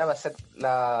esta pelea va a ser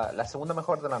la segunda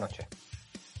mejor de la noche.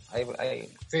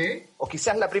 ¿Sí? O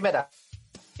quizás la primera.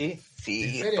 Sí,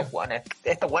 estos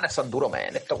guanes son duros,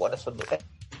 man. Estos guanes son duros.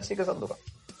 Sí que son duros.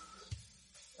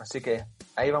 Así que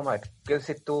ahí vamos a ver. ¿Qué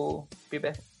decís tú,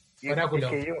 Pipe? Oráculo.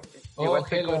 Es que yo, Oh, igual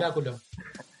el oráculo.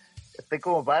 estoy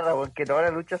como parra, porque todas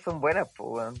las luchas son buenas, pues,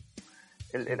 weón.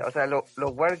 O sea, los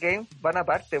Wargames van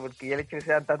aparte, porque ya el hecho de que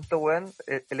sean tanto, weón,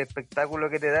 el espectáculo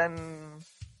que te dan,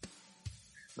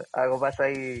 algo pasa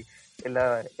ahí en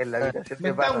la habitación Me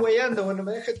de parra. están weyando, bueno,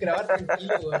 me dejan grabar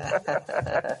tranquilo, weón.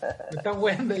 Me están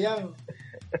weyando ya.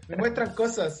 Me muestran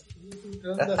cosas.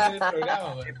 ¿Dónde hacer el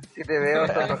programa, weón? Sí, te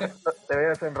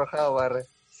veo sonrojado, barre.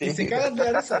 Sí. Y se cagan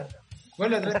de la risa.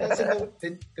 Bueno, la otra vez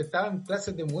estaban en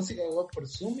clases de música, weón, por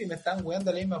Zoom y me estaban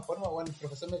weando de la misma forma, weón. El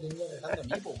profesor me tenía dejando a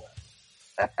mí, pues, weón.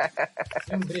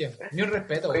 Ni un brillo, ni un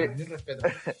respeto, weón, ni un respeto.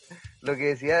 Lo que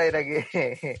decía era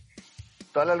que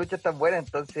todas las luchas están buenas,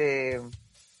 entonces,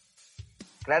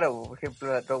 claro, por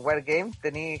ejemplo, los Wargames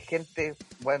tenéis gente,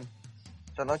 bueno,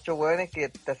 son 8 weones que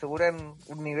te aseguran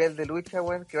un nivel de lucha,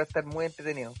 weón, que va a estar muy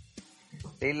entretenido.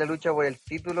 Tenéis la lucha por el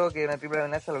título, que es una triple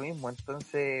amenaza, lo mismo,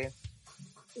 entonces,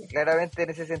 claramente en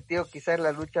ese sentido, quizás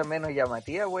la lucha menos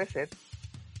llamativa puede ser.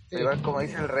 Pero igual, como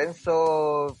dice el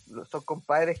Renzo, son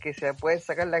compadres que se pueden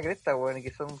sacar la cresta, weón, y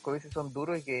que son, como dice, son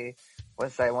duros y que, bueno,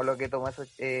 sabemos lo que Tommaso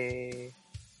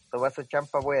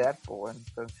Ciampa puede dar, pues, bueno,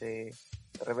 entonces,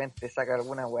 de repente saca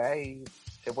alguna weá y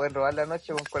se pueden robar la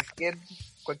noche con cualquier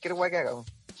weá que haga, weón.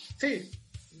 Sí,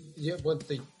 yo bueno,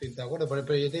 estoy de acuerdo,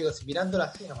 pero yo te digo, si mirando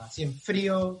la firma, así en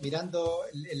frío, mirando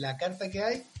en la carta que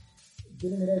hay,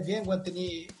 quiero mirar bien, weón,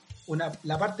 tenía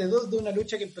la parte 2 de una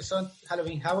lucha que empezó en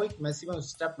Halloween Havoc, me encima un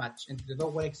strap match entre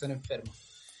dos weones que son enfermos.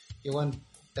 Que bueno,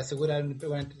 te asegura un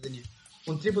buen entretenido.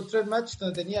 Un triple threat match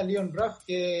donde tenía a Leon Ruff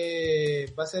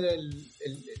que va a ser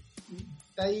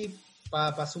está ahí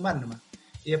para sumar nomás.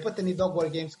 Y después tenéis dos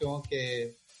Wargames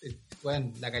que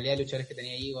bueno, la calidad de luchadores que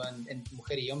tenía ahí, bueno, en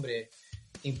mujer y hombre,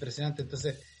 impresionante.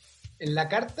 Entonces, en la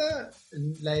carta,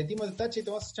 la de Timo de Tachi y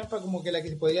Tommaso Ciampa como que la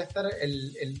que podría estar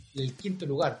el quinto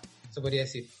lugar, se podría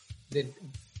decir.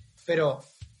 Pero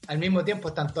al mismo tiempo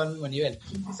están todos al mismo nivel.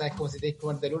 ¿Sabes? Como si tenéis que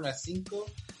poner del 1 al 5.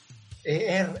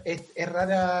 Es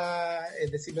rara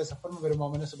decirlo de esa forma, pero más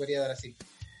o menos se podría dar así.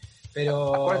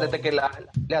 Pero acuérdate que la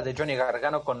pelea de Johnny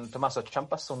Gargano con Tommaso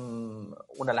Ciampa son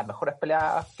una de las mejores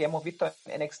peleas que hemos visto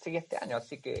en NXT este año,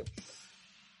 así que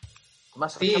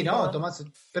Tommaso Ciampa,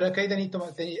 pero es que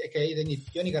ahí tenéis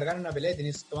Johnny Gargano en una pelea y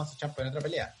tenéis Tommaso Ciampa en otra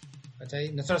pelea.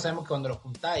 ¿Cachai? Nosotros sabemos que cuando los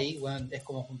juntáis, bueno, es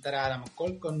como juntar a Adam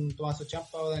Cole con Tommaso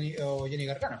Ciampa o Johnny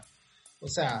Gargano. O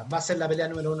sea, va a ser la pelea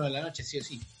número 1 de la noche, sí o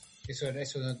sí. Eso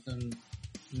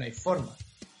no hay forma.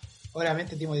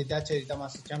 Obviamente Timothy Thatcher y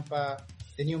Tommaso Ciampa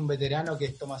tenía un veterano que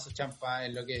es Tommaso Ciampa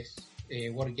en lo que es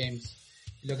World Games,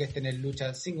 en lo que es tener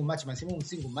lucha single match, me decimos un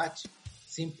single match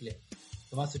simple.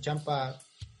 Tommaso Ciampa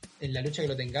en la lucha que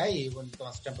lo tengáis, y bueno,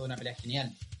 Tommaso Ciampa de una pelea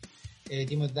genial.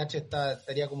 Timothy Thatcher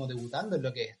estaría como debutando en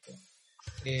lo que es esto.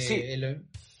 Sí.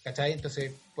 ¿Cachai?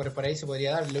 Entonces por ahí se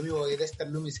podría dar lo mismo de Dexter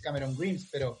Lumis y Cameron Grimes,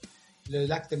 pero lo de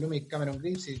Dexter Lumis y Cameron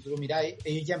Grimes, si tú lo miráis,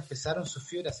 ellos ya empezaron su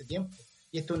feud hace tiempo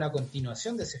y esto es una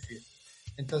continuación de ese feud.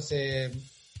 Entonces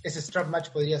ese strap match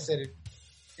podría ser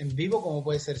en vivo como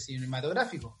puede ser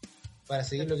cinematográfico para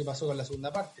seguir lo que pasó con la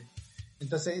segunda parte.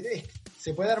 Entonces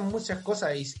se puede dar muchas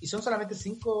cosas y son solamente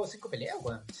 5 peleas,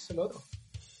 weón. Eso es lo otro.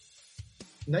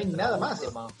 No hay nada más.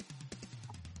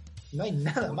 No hay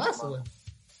nada más, weón.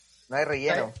 No hay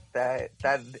relleno,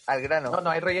 está al grano. No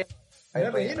hay relleno. No hay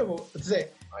relleno, po. Entonces,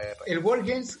 el World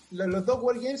Games, los dos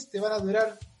World Games te van a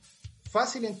durar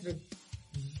fácil entre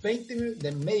 20 minutos,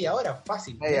 de media hora,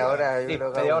 fácil. Media hora.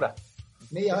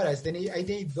 Media hora. Ahí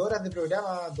tenéis 2 horas de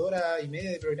programa, 2 horas y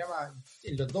media de programa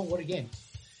en los dos World Games.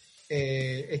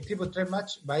 El Triple Threat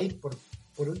Match va a ir por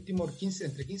último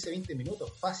entre 15 y 20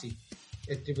 minutos, fácil.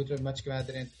 El Triple Threat Match que van a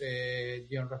tener entre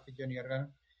Leon Ruff y Johnny Gargano.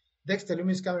 Dexter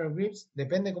Lumis, Cameron Grimes,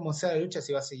 depende cómo sea la lucha,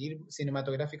 si va a seguir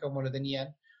cinematográfica como lo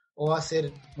tenían, o va a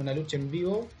ser una lucha en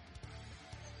vivo,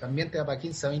 también te da para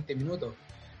 15 a 20 minutos.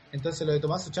 Entonces lo de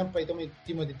Tommaso Ciampa y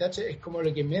Timothy Thatcher es como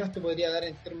lo que menos te podría dar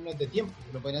en términos de tiempo,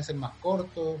 lo podrían hacer más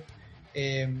corto,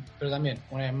 pero también,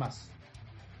 una vez más,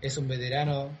 es un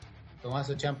veterano,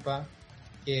 Tommaso Ciampa,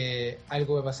 que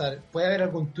algo puede pasar, puede haber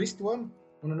algún twist, uno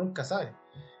nunca sabe.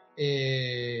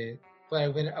 Puede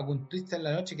haber algún twist en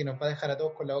la noche que nos va a dejar a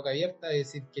todos con la boca abierta y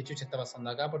decir qué chucha está pasando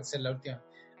acá por ser la última,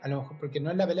 a lo mejor porque no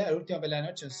es la última pelea de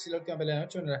noche, no sé si la última pelea de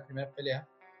noche o una de las primeras peleas,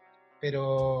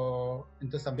 pero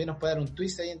entonces también nos puede dar un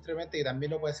twist ahí entremente que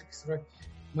también lo puede hacer que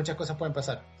muchas cosas pueden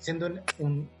pasar, siendo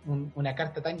una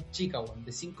carta tan chica,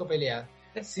 de 5 peleas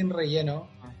sin relleno,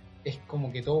 es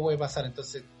como que todo puede pasar.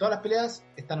 Entonces todas las peleas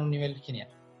están a un nivel genial,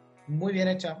 muy bien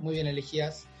hechas, muy bien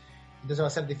elegidas. Entonces va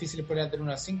a ser difícil poner del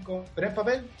 1 al 5, pero en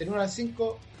papel, del 1 al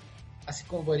 5, así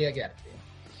como podría quedar,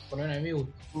 por lo menos a mi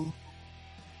gusto.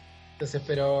 Entonces,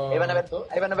 pero... Ahí van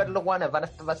a ver los guanes,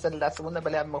 va a ser la segunda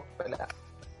pelea más pelada.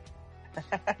 O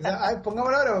sea,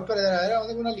 pongámoslo ahora, espérate, vamos a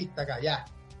tener una lista acá, ya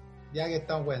que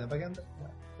estamos buenos, ¿para qué andar?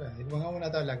 Bueno, pongamos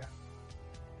una tabla acá.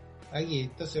 Aquí,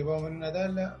 entonces vamos a poner una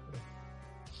tabla.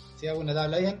 Si hago una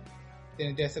tabla bien,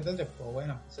 tiene que ser de 3, pues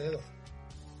bueno, C de 2.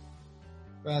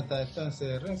 Bueno, está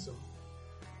entonces Renzo.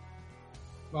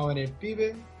 Vamos a poner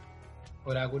Pipe,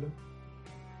 Oráculo.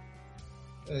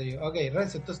 Ok,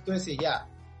 Renzo, entonces tú decís ya.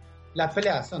 Las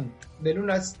peleas son del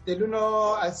 1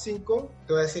 al 5,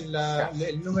 te voy a decir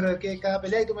el número de cada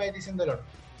pelea y tú me vas diciendo el orden.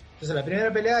 Entonces la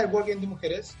primera pelea es World Game de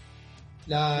mujeres,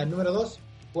 la número 2,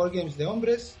 World Games de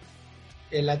hombres,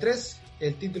 la 3,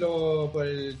 el título por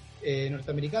el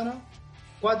norteamericano,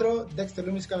 4, Dexter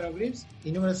Lumis Cameron Grimes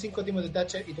y número 5, Timothy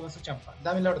Thatcher y Tommaso Ciampa.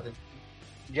 Dame el orden.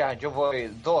 Ya, yo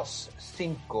voy 2,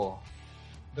 5,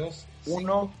 2,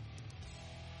 1,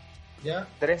 ya,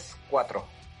 3, 4.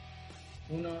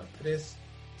 1, 3,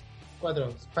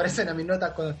 4. Parecen a mis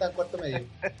notas cuando está en cuarto medio.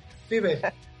 Pipe.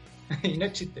 Y no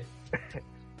es chiste.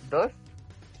 2.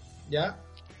 Ya.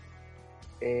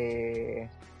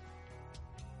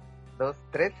 2,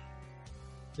 3.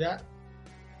 Ya.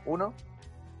 1.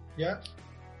 Ya.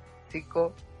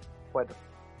 5, 4.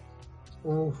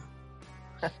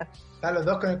 Están los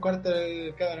dos con el cuarto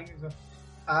del cabrón.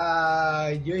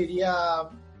 Yo iría.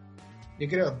 Yo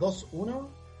creo 2,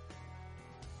 1.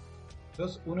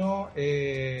 2, 1,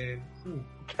 3,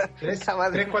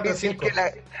 4, 5.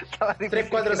 3,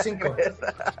 4, 5.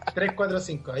 3, 4,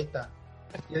 5, ahí está.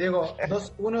 Yo digo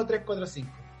 2, 1, 3, 4,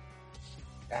 5.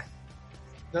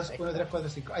 2, 1, 3, 4,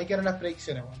 5. Hay que dar las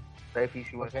predicciones, bueno. Está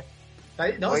difícil, ¿por qué?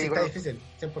 No, sí, está difícil,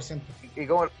 100%. ¿Y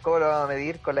cómo lo vamos a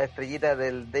medir? ¿Con la estrellita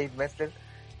del Dave Messler?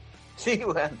 Sí,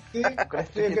 weón. Sí, yo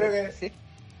creo que sí.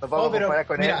 Nos vamos a comparar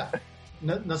con él.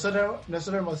 Nosotros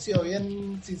hemos sido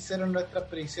bien sinceros en nuestras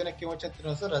predicciones que hemos hecho entre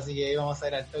nosotros, así que vamos a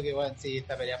ver al toque, bueno, sí,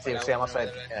 esta pelea fue sí, vamos a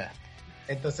ver.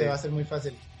 Entonces va a ser muy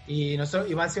fácil. Y nosotros,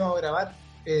 y más vamos a grabar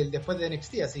después de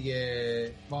NXT, así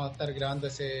que vamos a estar grabando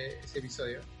ese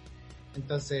episodio.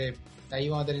 Entonces, ahí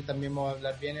vamos a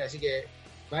hablar bien, así que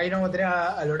ahí no vamos a tener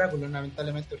al Oráculo,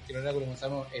 lamentablemente, porque el Oráculo, como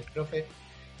sabemos, es profe,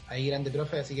 ahí grande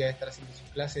profe, así que va a estar haciendo sus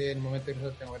clases en el momento que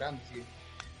nosotros estemos grabando, así que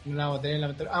no la vamos a tener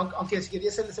lamentablemente. Aunque si quería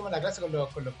hacer, le hacemos la clase con los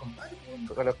compadres.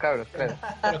 Con los cabros, claro.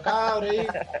 Con los cabros ahí,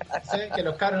 ¿sí? Que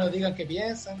los cabros nos digan qué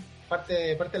piensan,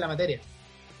 parte de la materia,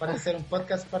 parte de ser un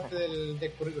podcast, parte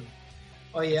del currículum.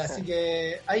 Oye, así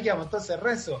que ahí quedamos. Entonces,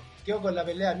 Renzo quedó con la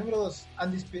pelea número 2,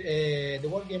 The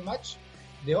World Game Match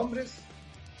de hombres,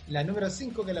 la número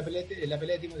 5, que es la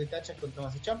pelea de Timothy Thatcher con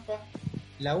Tommaso Ciampa,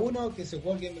 la 1, que es el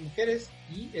World Game de mujeres,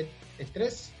 y el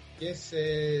 3, que es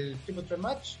el Triple Threat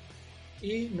Match,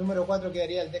 y número 4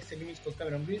 quedaría el Dexter Lumis con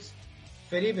Cameron Grimes.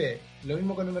 Felipe, lo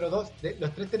mismo con número 2.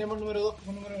 Los tres tenemos número 2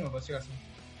 como número 1, por si acaso.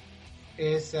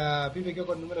 Pipe quedó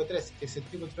con número 3, que es el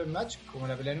Triple Threat Match, como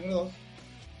la pelea número 2.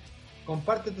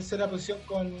 Comparte tercera posición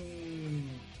con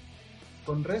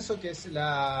Renzo, que es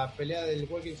la pelea del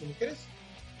World Games de mujeres.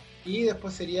 Y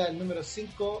después sería el número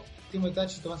 5, Timothy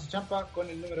Thatcher y Tommaso Ciampa, con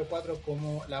el número 4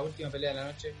 como la última pelea de la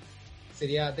noche.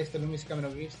 Sería Dexter Lumis y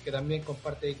Cameron Grimes, que también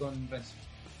comparte ahí con Renzo.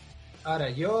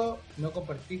 Ahora, yo no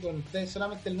compartí con ustedes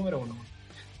solamente el número 1.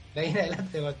 De ahí en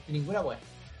adelante, ninguna buena.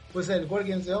 Pues el World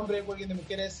Games de hombres, World Games de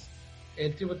mujeres,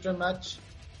 el Triple Threat Match,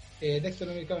 Dexter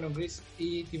Lumis, Cameron Grimes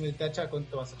y Timothy Thatcher con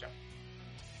Tommaso Ciampa.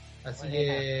 Así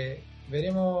que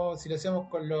veremos si lo hacemos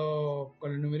con los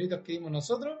numeritos que dimos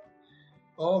nosotros,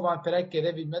 o vamos a esperar que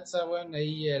David Metza, bueno,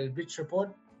 ahí el Bridge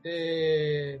Report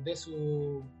de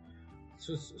sus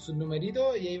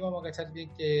numeritos, y ahí vamos a cachar bien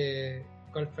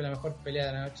cuál fue la mejor pelea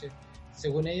de la noche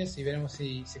según ellos, y veremos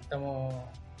si estamos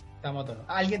a tono.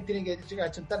 Alguien tiene que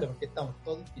achuntarle porque estamos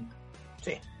todos distintos.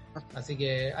 Sí. Así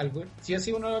que sí o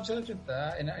sí uno lo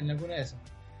achunta en alguna de esas.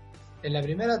 En la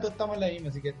primera todos estamos en la misma,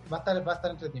 así que va a estar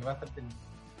entretenido, va a estar tenido.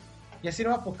 Y así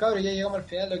nomás, pues cabros, ya llegamos al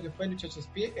final de lo que fue Lucha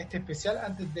HSP, este especial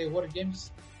antes de World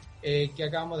Games que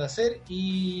acabamos de hacer.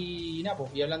 Y nada,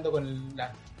 pues, y hablando con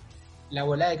la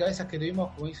volada de cabezas que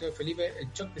tuvimos, como hizo Felipe,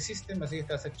 el Shock the System, así que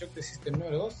este va a ser Shock the System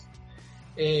número 2,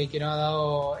 que nos ha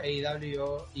dado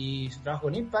AEW y su trabajo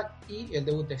con Impact, y el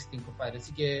debut de Sting, compadre.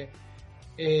 Así que,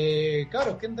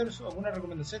 cabros, ¿quieren dar alguna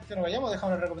recomendación? Que nos vayamos,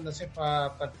 dejamos una recomendación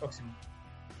para el próximo.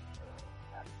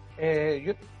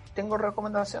 Yo tengo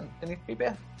recomendación. ¿Tenéis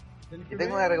Pipe? Yo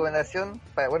tengo una recomendación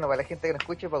para la gente que nos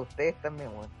escuche, para ustedes también,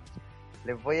 bueno.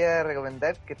 Les voy a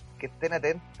recomendar que estén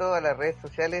atentos a las redes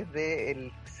sociales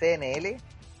del CNL,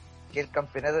 que es el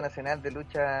Campeonato Nacional de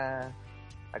Lucha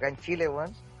acá en Chile,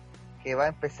 bueno, que va a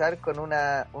empezar con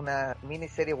una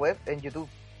miniserie web en YouTube,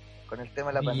 con el tema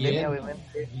de la Bien, pandemia,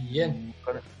 obviamente. Bien.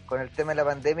 Con el tema de la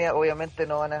pandemia, obviamente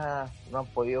no han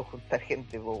podido juntar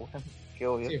gente, po, weón, que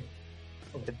obvio. Sí.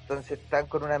 Entonces están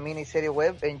con una miniserie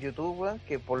web en YouTube, weón,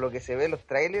 que por lo que se ve los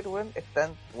trailers, weón,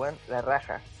 están, weón, la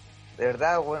raja. De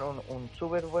verdad, weón, un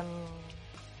súper buen...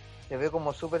 Se ve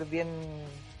como súper bien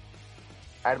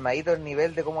armadito el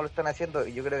nivel de cómo lo están haciendo.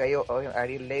 Y yo creo que ahí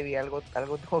Ariel Levy algo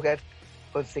tuvo que haber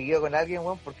conseguido con alguien,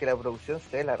 weón, porque la producción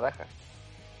se ve la raja.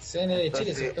 CN de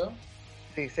Chile, ¿cierto?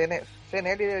 Sí, CNL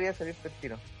debería salir el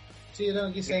tiro. Sí, yo tengo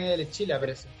aquí CN de Chile,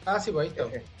 aparece. Ah, sí, pues ahí está.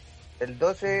 El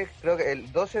 12, creo que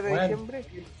el 12 de bueno, diciembre,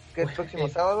 que es el próximo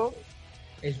sábado.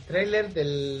 El trailer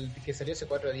que salió hace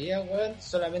 4 días, weón,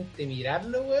 solamente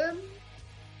mirarlo, weón,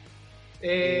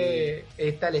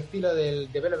 está al estilo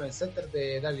del Development Center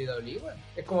de WWE, weón.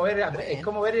 Es como ver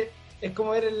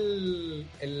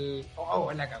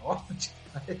oh, la cagó.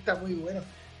 Está muy bueno.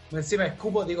 Encima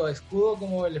escudo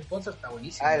como el sponsor, está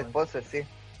buenísimo. El sponsor, sí.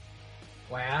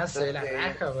 Weón, se ve la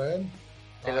raja, weón.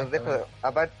 Te los dejo. Bueno.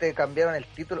 Aparte cambiaron el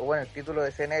título, el título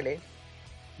de CNL.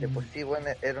 De por sí, bueno,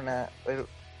 era una...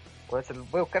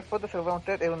 voy a buscar fotos, se los voy a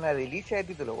mostrar. Era una delicia de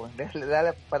título, bueno. Le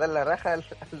da para dar la raja al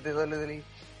de WWE.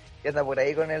 Y anda por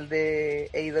ahí con el de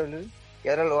AEW. Y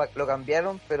ahora lo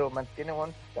cambiaron, pero mantiene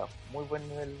muy buen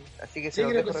nivel. Así que se lo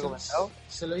dejo recomendado.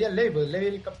 Se lo vi al Levi, pues Levi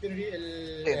el campeón,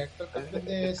 el actual campeón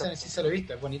de CNL. Sí, se lo he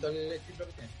visto, es bonito el título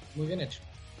que tiene. Muy bien hecho.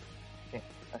 Sí,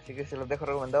 así que se los dejo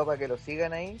recomendado para que lo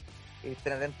sigan ahí. Y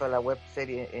estén atentos a la web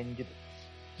serie en YouTube.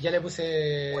 Ya le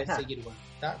puse seguir, weón.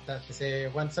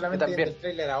 Juan, solamente viendo el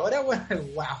trailer ahora, weón.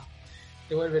 Wow.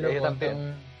 Te vuelve loco,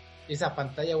 weón. Y esas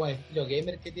pantallas, weón, estilo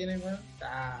gamer que tienen, weón.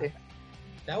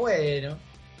 Está bueno.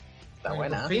 Está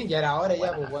buena. Por fin, ya era hora,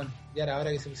 ya, pues, weón. Ya era hora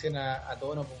que se pusieran a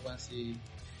tono, pues, weón. Si,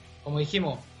 como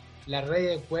dijimos, las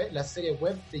series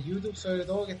web de YouTube, sobre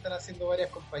todo, que están haciendo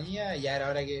varias compañías, ya era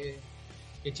hora que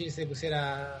Chile se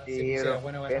pusiera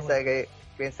bueno.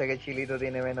 Piensa que Chilito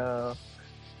tiene menos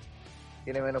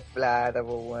plata,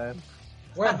 pues, weón.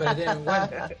 Bueno, pero tienen, weón,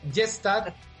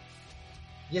 JetStat,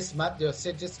 JetSmart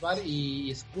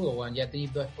y Escudo, weón. Ya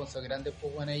tenéis 2 sponsors grandes,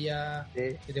 pues, weón, ella.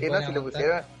 Sí, que te no, si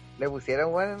le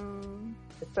pusieron, weón,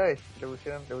 esta vez, le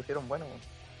pusieron bueno, weón.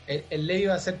 El Levi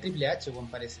va a ser Triple H,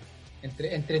 weón, parece.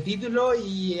 Entre título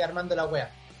y armando la wea.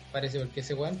 Parece, porque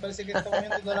ese weón parece que está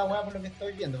moviendo toda la wea por lo que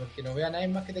estoy viendo, porque no veo a nadie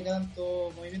más que tenga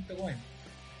tanto movimiento como él.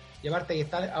 Y aparte que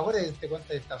está, ahora te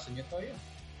cuenta de Estados Unidos todavía.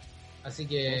 Así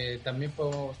que también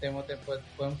podemos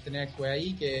tener el wea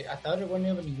ahí, que hasta ahora no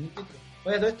hay por ningún título.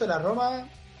 Oye, todo esto, la Roma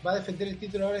va a defender el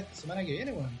título ahora esta semana que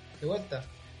viene, weón, de vuelta.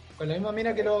 Con la misma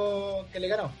mina que le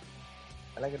ganó.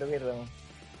 Ojalá que lo pierda, weón.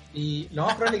 Y lo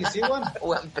más probable que sí,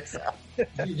 weón. Pesado.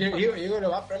 Yo digo lo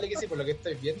más probable que sí, por lo que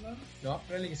estoy viendo, lo más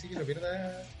probable que sí que lo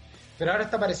pierda. Pero ahora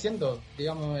está apareciendo,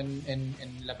 digamos,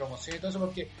 en la promoción y todo eso,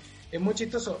 porque es muy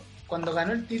chistoso. Cuando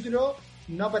ganó el título,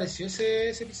 no apareció ese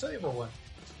episodio, pues, weón.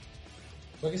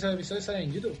 Porque esos episodios salen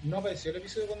en YouTube. No apareció el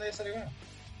episodio cuando ella salió, bueno.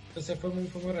 Entonces fue muy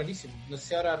rarísimo. No sé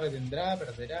si ahora retendrá,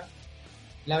 perderá.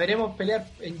 La veremos pelear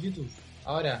en YouTube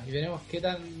ahora y veremos qué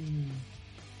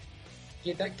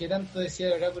tanto decía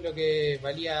el oráculo que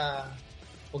valía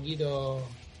poquito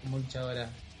como luchadora.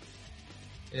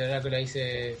 El oráculo ahí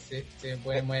se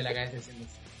puede mover la cabeza diciendo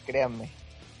así. Créanme.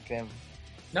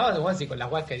 No, bueno, si con las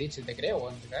guas que he dicho te creo,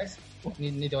 weón, de cabeza.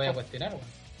 Ni te voy a cuestionar, weón.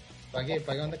 ¿Para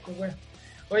qué andas con weón?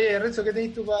 Oye, Renzo, ¿qué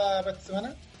tenés tú para esta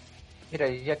semana? Mira,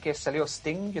 ya que salió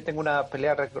Sting, yo tengo una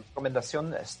pelea de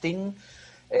recomendación. Sting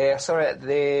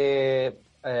de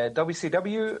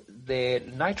WCW,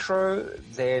 del Nitro,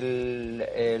 del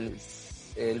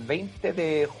el 20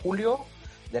 de julio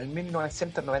del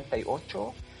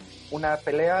 1998. Una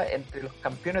pelea entre los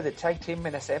campeones de Tag Team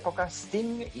en esa época,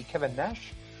 Sting y Kevin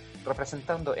Nash,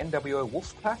 representando NWO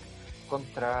Wolfpack,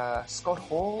 contra Scott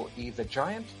Hall y The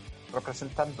Giant,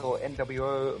 representando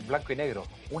NWO Blanco y Negro.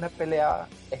 Una pelea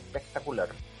espectacular.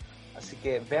 Así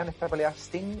que vean esta pelea,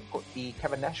 Sting y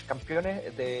Kevin Nash,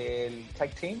 campeones del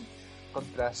Tag Team,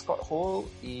 contra Scott Hall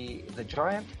y The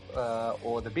Giant,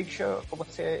 o The Big Show, como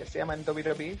se llama en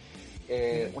WWE.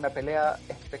 Una pelea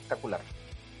espectacular.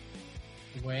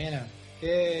 Buena.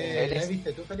 ¿La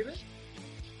viste tú, Felipe?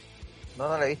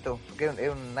 No la he visto, porque es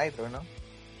un Nitro, ¿no?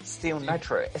 Sting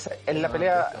Nitro. En la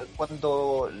pelea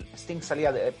cuando Sting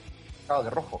salía de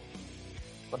rojo,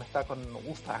 cuando estaba con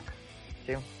Wolfpack.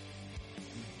 Sí.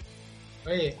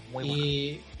 Oye,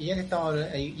 y ya que estamos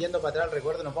yendo para atrás al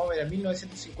recuerdo, nos vamos a ver a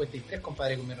 1953,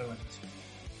 compadre, con mi recomendación.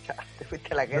 Te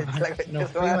fuiste a la cancha.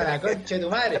 Nos fuimos a la concha de tu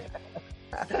madre.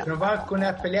 Nos vamos con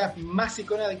unas peleas más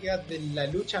icónicas de la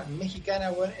lucha mexicana,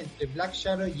 bueno, entre Black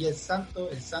Shadow y El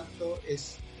Santo. El Santo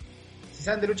es, si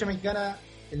saben de lucha mexicana,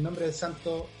 el nombre del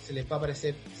santo se les va a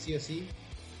aparecer sí o sí.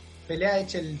 Pelea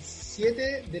hecha el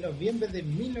 7 de noviembre de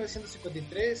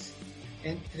 1953.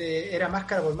 Era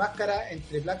máscara por máscara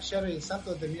entre Black Shadow y el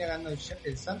santo. Termina ganando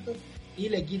el santo y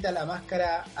le quita la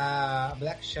máscara a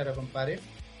Black Shadow, compadre,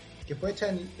 que fue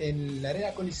hecha en la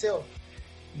Arena Coliseo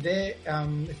de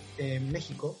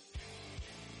México,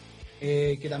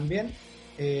 que también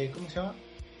 ¿cómo se llama?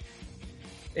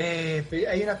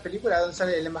 Hay unas películas donde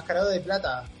sale el enmascarado de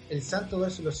plata, el santo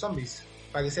versus los zombies,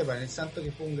 para que sepan. El santo,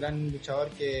 que fue un gran luchador,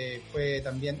 que fue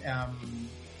también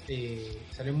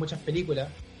salió en muchas películas,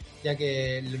 ya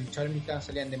que los luchadores mexicanos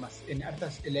salían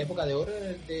en la época de oro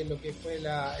de lo que fue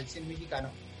el cine mexicano.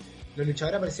 Los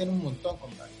luchadores aparecían un montón,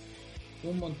 compadre,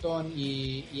 un montón,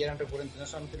 y eran recurrentes, no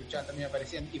solamente luchaban, también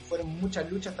aparecían, y fueron muchas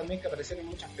luchas también que aparecieron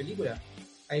en muchas películas.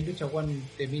 Hay luchas, Juan,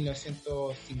 de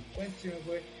 1950, si me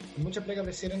acuerdo, y muchas películas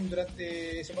aparecieron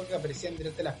durante esa época, que aparecían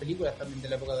durante las películas también de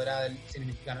la época dorada del cine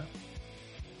mexicano.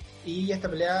 Y esta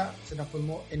pelea se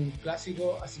transformó en un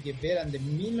clásico, así que vean, de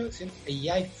 1900, y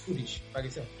hay footage, para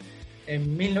que sepan.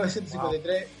 En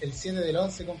 1953, wow. El 7 del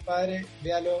 11, compadre,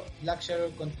 véalo, Black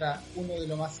Shadow contra uno de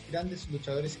los más grandes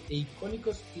luchadores e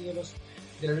icónicos ídolos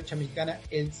de la lucha mexicana,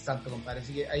 el Santo, compadre.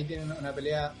 Así que ahí tienen una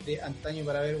pelea de antaño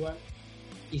para ver, Juan.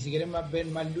 Y si quieren ver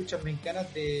más luchas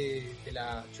mexicanas de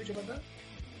la chucha, ¿verdad?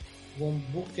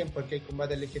 Busquen, porque hay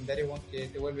combates legendarios, Juan, que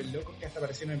te vuelven loco, que hasta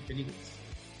aparecieron en películas.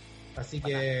 Así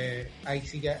que ahí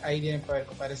sí que ahí tienen para ver,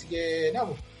 compadre. Así que nada,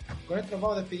 pues, con esto nos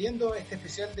vamos despidiendo este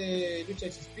especial de Lucha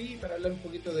HSP para hablar un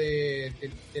poquito de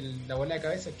la bola de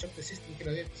cabeza, el shock de System que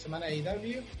nos dio esta semana de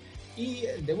IW, y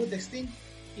el debut de Sting,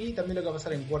 y también lo que va a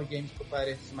pasar en War Games,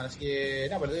 compadre, esta semana. Así que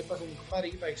nada, pues le doy paso a mi compadre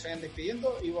aquí para que se vayan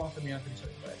despidiendo y vamos a terminar este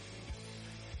episodio, compadre.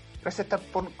 Gracias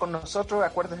por estar con nosotros.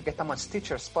 Acuérdense que estamos en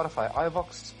Stitcher, Spotify,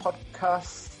 iVoox,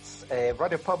 Podcasts,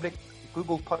 Radio Public,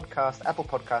 Google Podcasts, Apple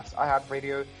Podcasts,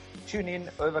 iHeartRadio, TuneIn,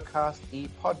 Overcast y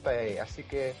Podbay. Así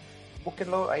que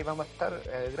búsquenlo, ahí vamos a estar.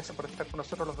 Gracias por estar con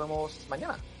nosotros, nos vemos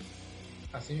mañana.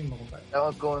 Así mismo, compadre.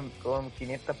 Estamos con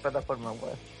 500 plataformas,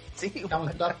 weón. Sí, estamos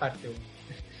en todas partes, weón.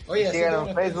 Oye, sigan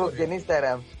en Facebook y en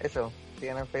Instagram, eso,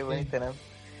 sigan en Facebook y en Instagram.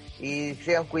 Y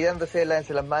sigan cuidándose,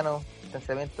 lávense las manos,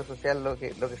 distanciamiento social, lo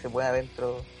que se pueda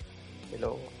dentro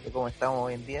de cómo estamos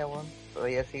hoy en día, weón.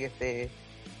 Todavía sigue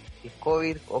el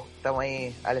COVID, estamos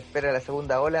ahí a la espera de la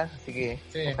segunda ola, así que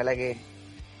ojalá que,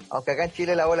 aunque acá en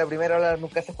Chile la primera ola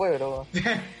nunca se fue, pero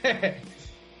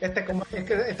este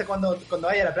cuando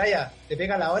vayas a la playa te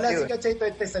pega la ola, sí, así, ¿cachai?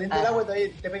 Te saliendo del agua y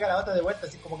te pega la otra de vuelta,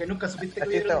 así como que nunca supiste que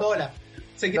hubiera dos olas,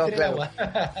 seguiste en el agua.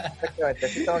 Exactamente,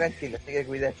 así estamos acá en Chile, así que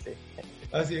cuidarse.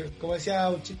 Así, como decía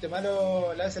un chiste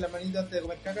malo, lávese las manitas antes de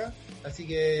comer caca, así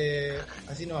que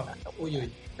así no,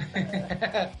 uy.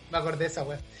 Me acordé de esa,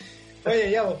 weón.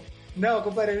 Oye, ya vos. No,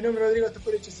 compadre, mi nombre es Rodrigo, esto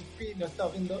fue el HSP, nos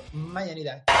estamos viendo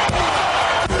mañanita.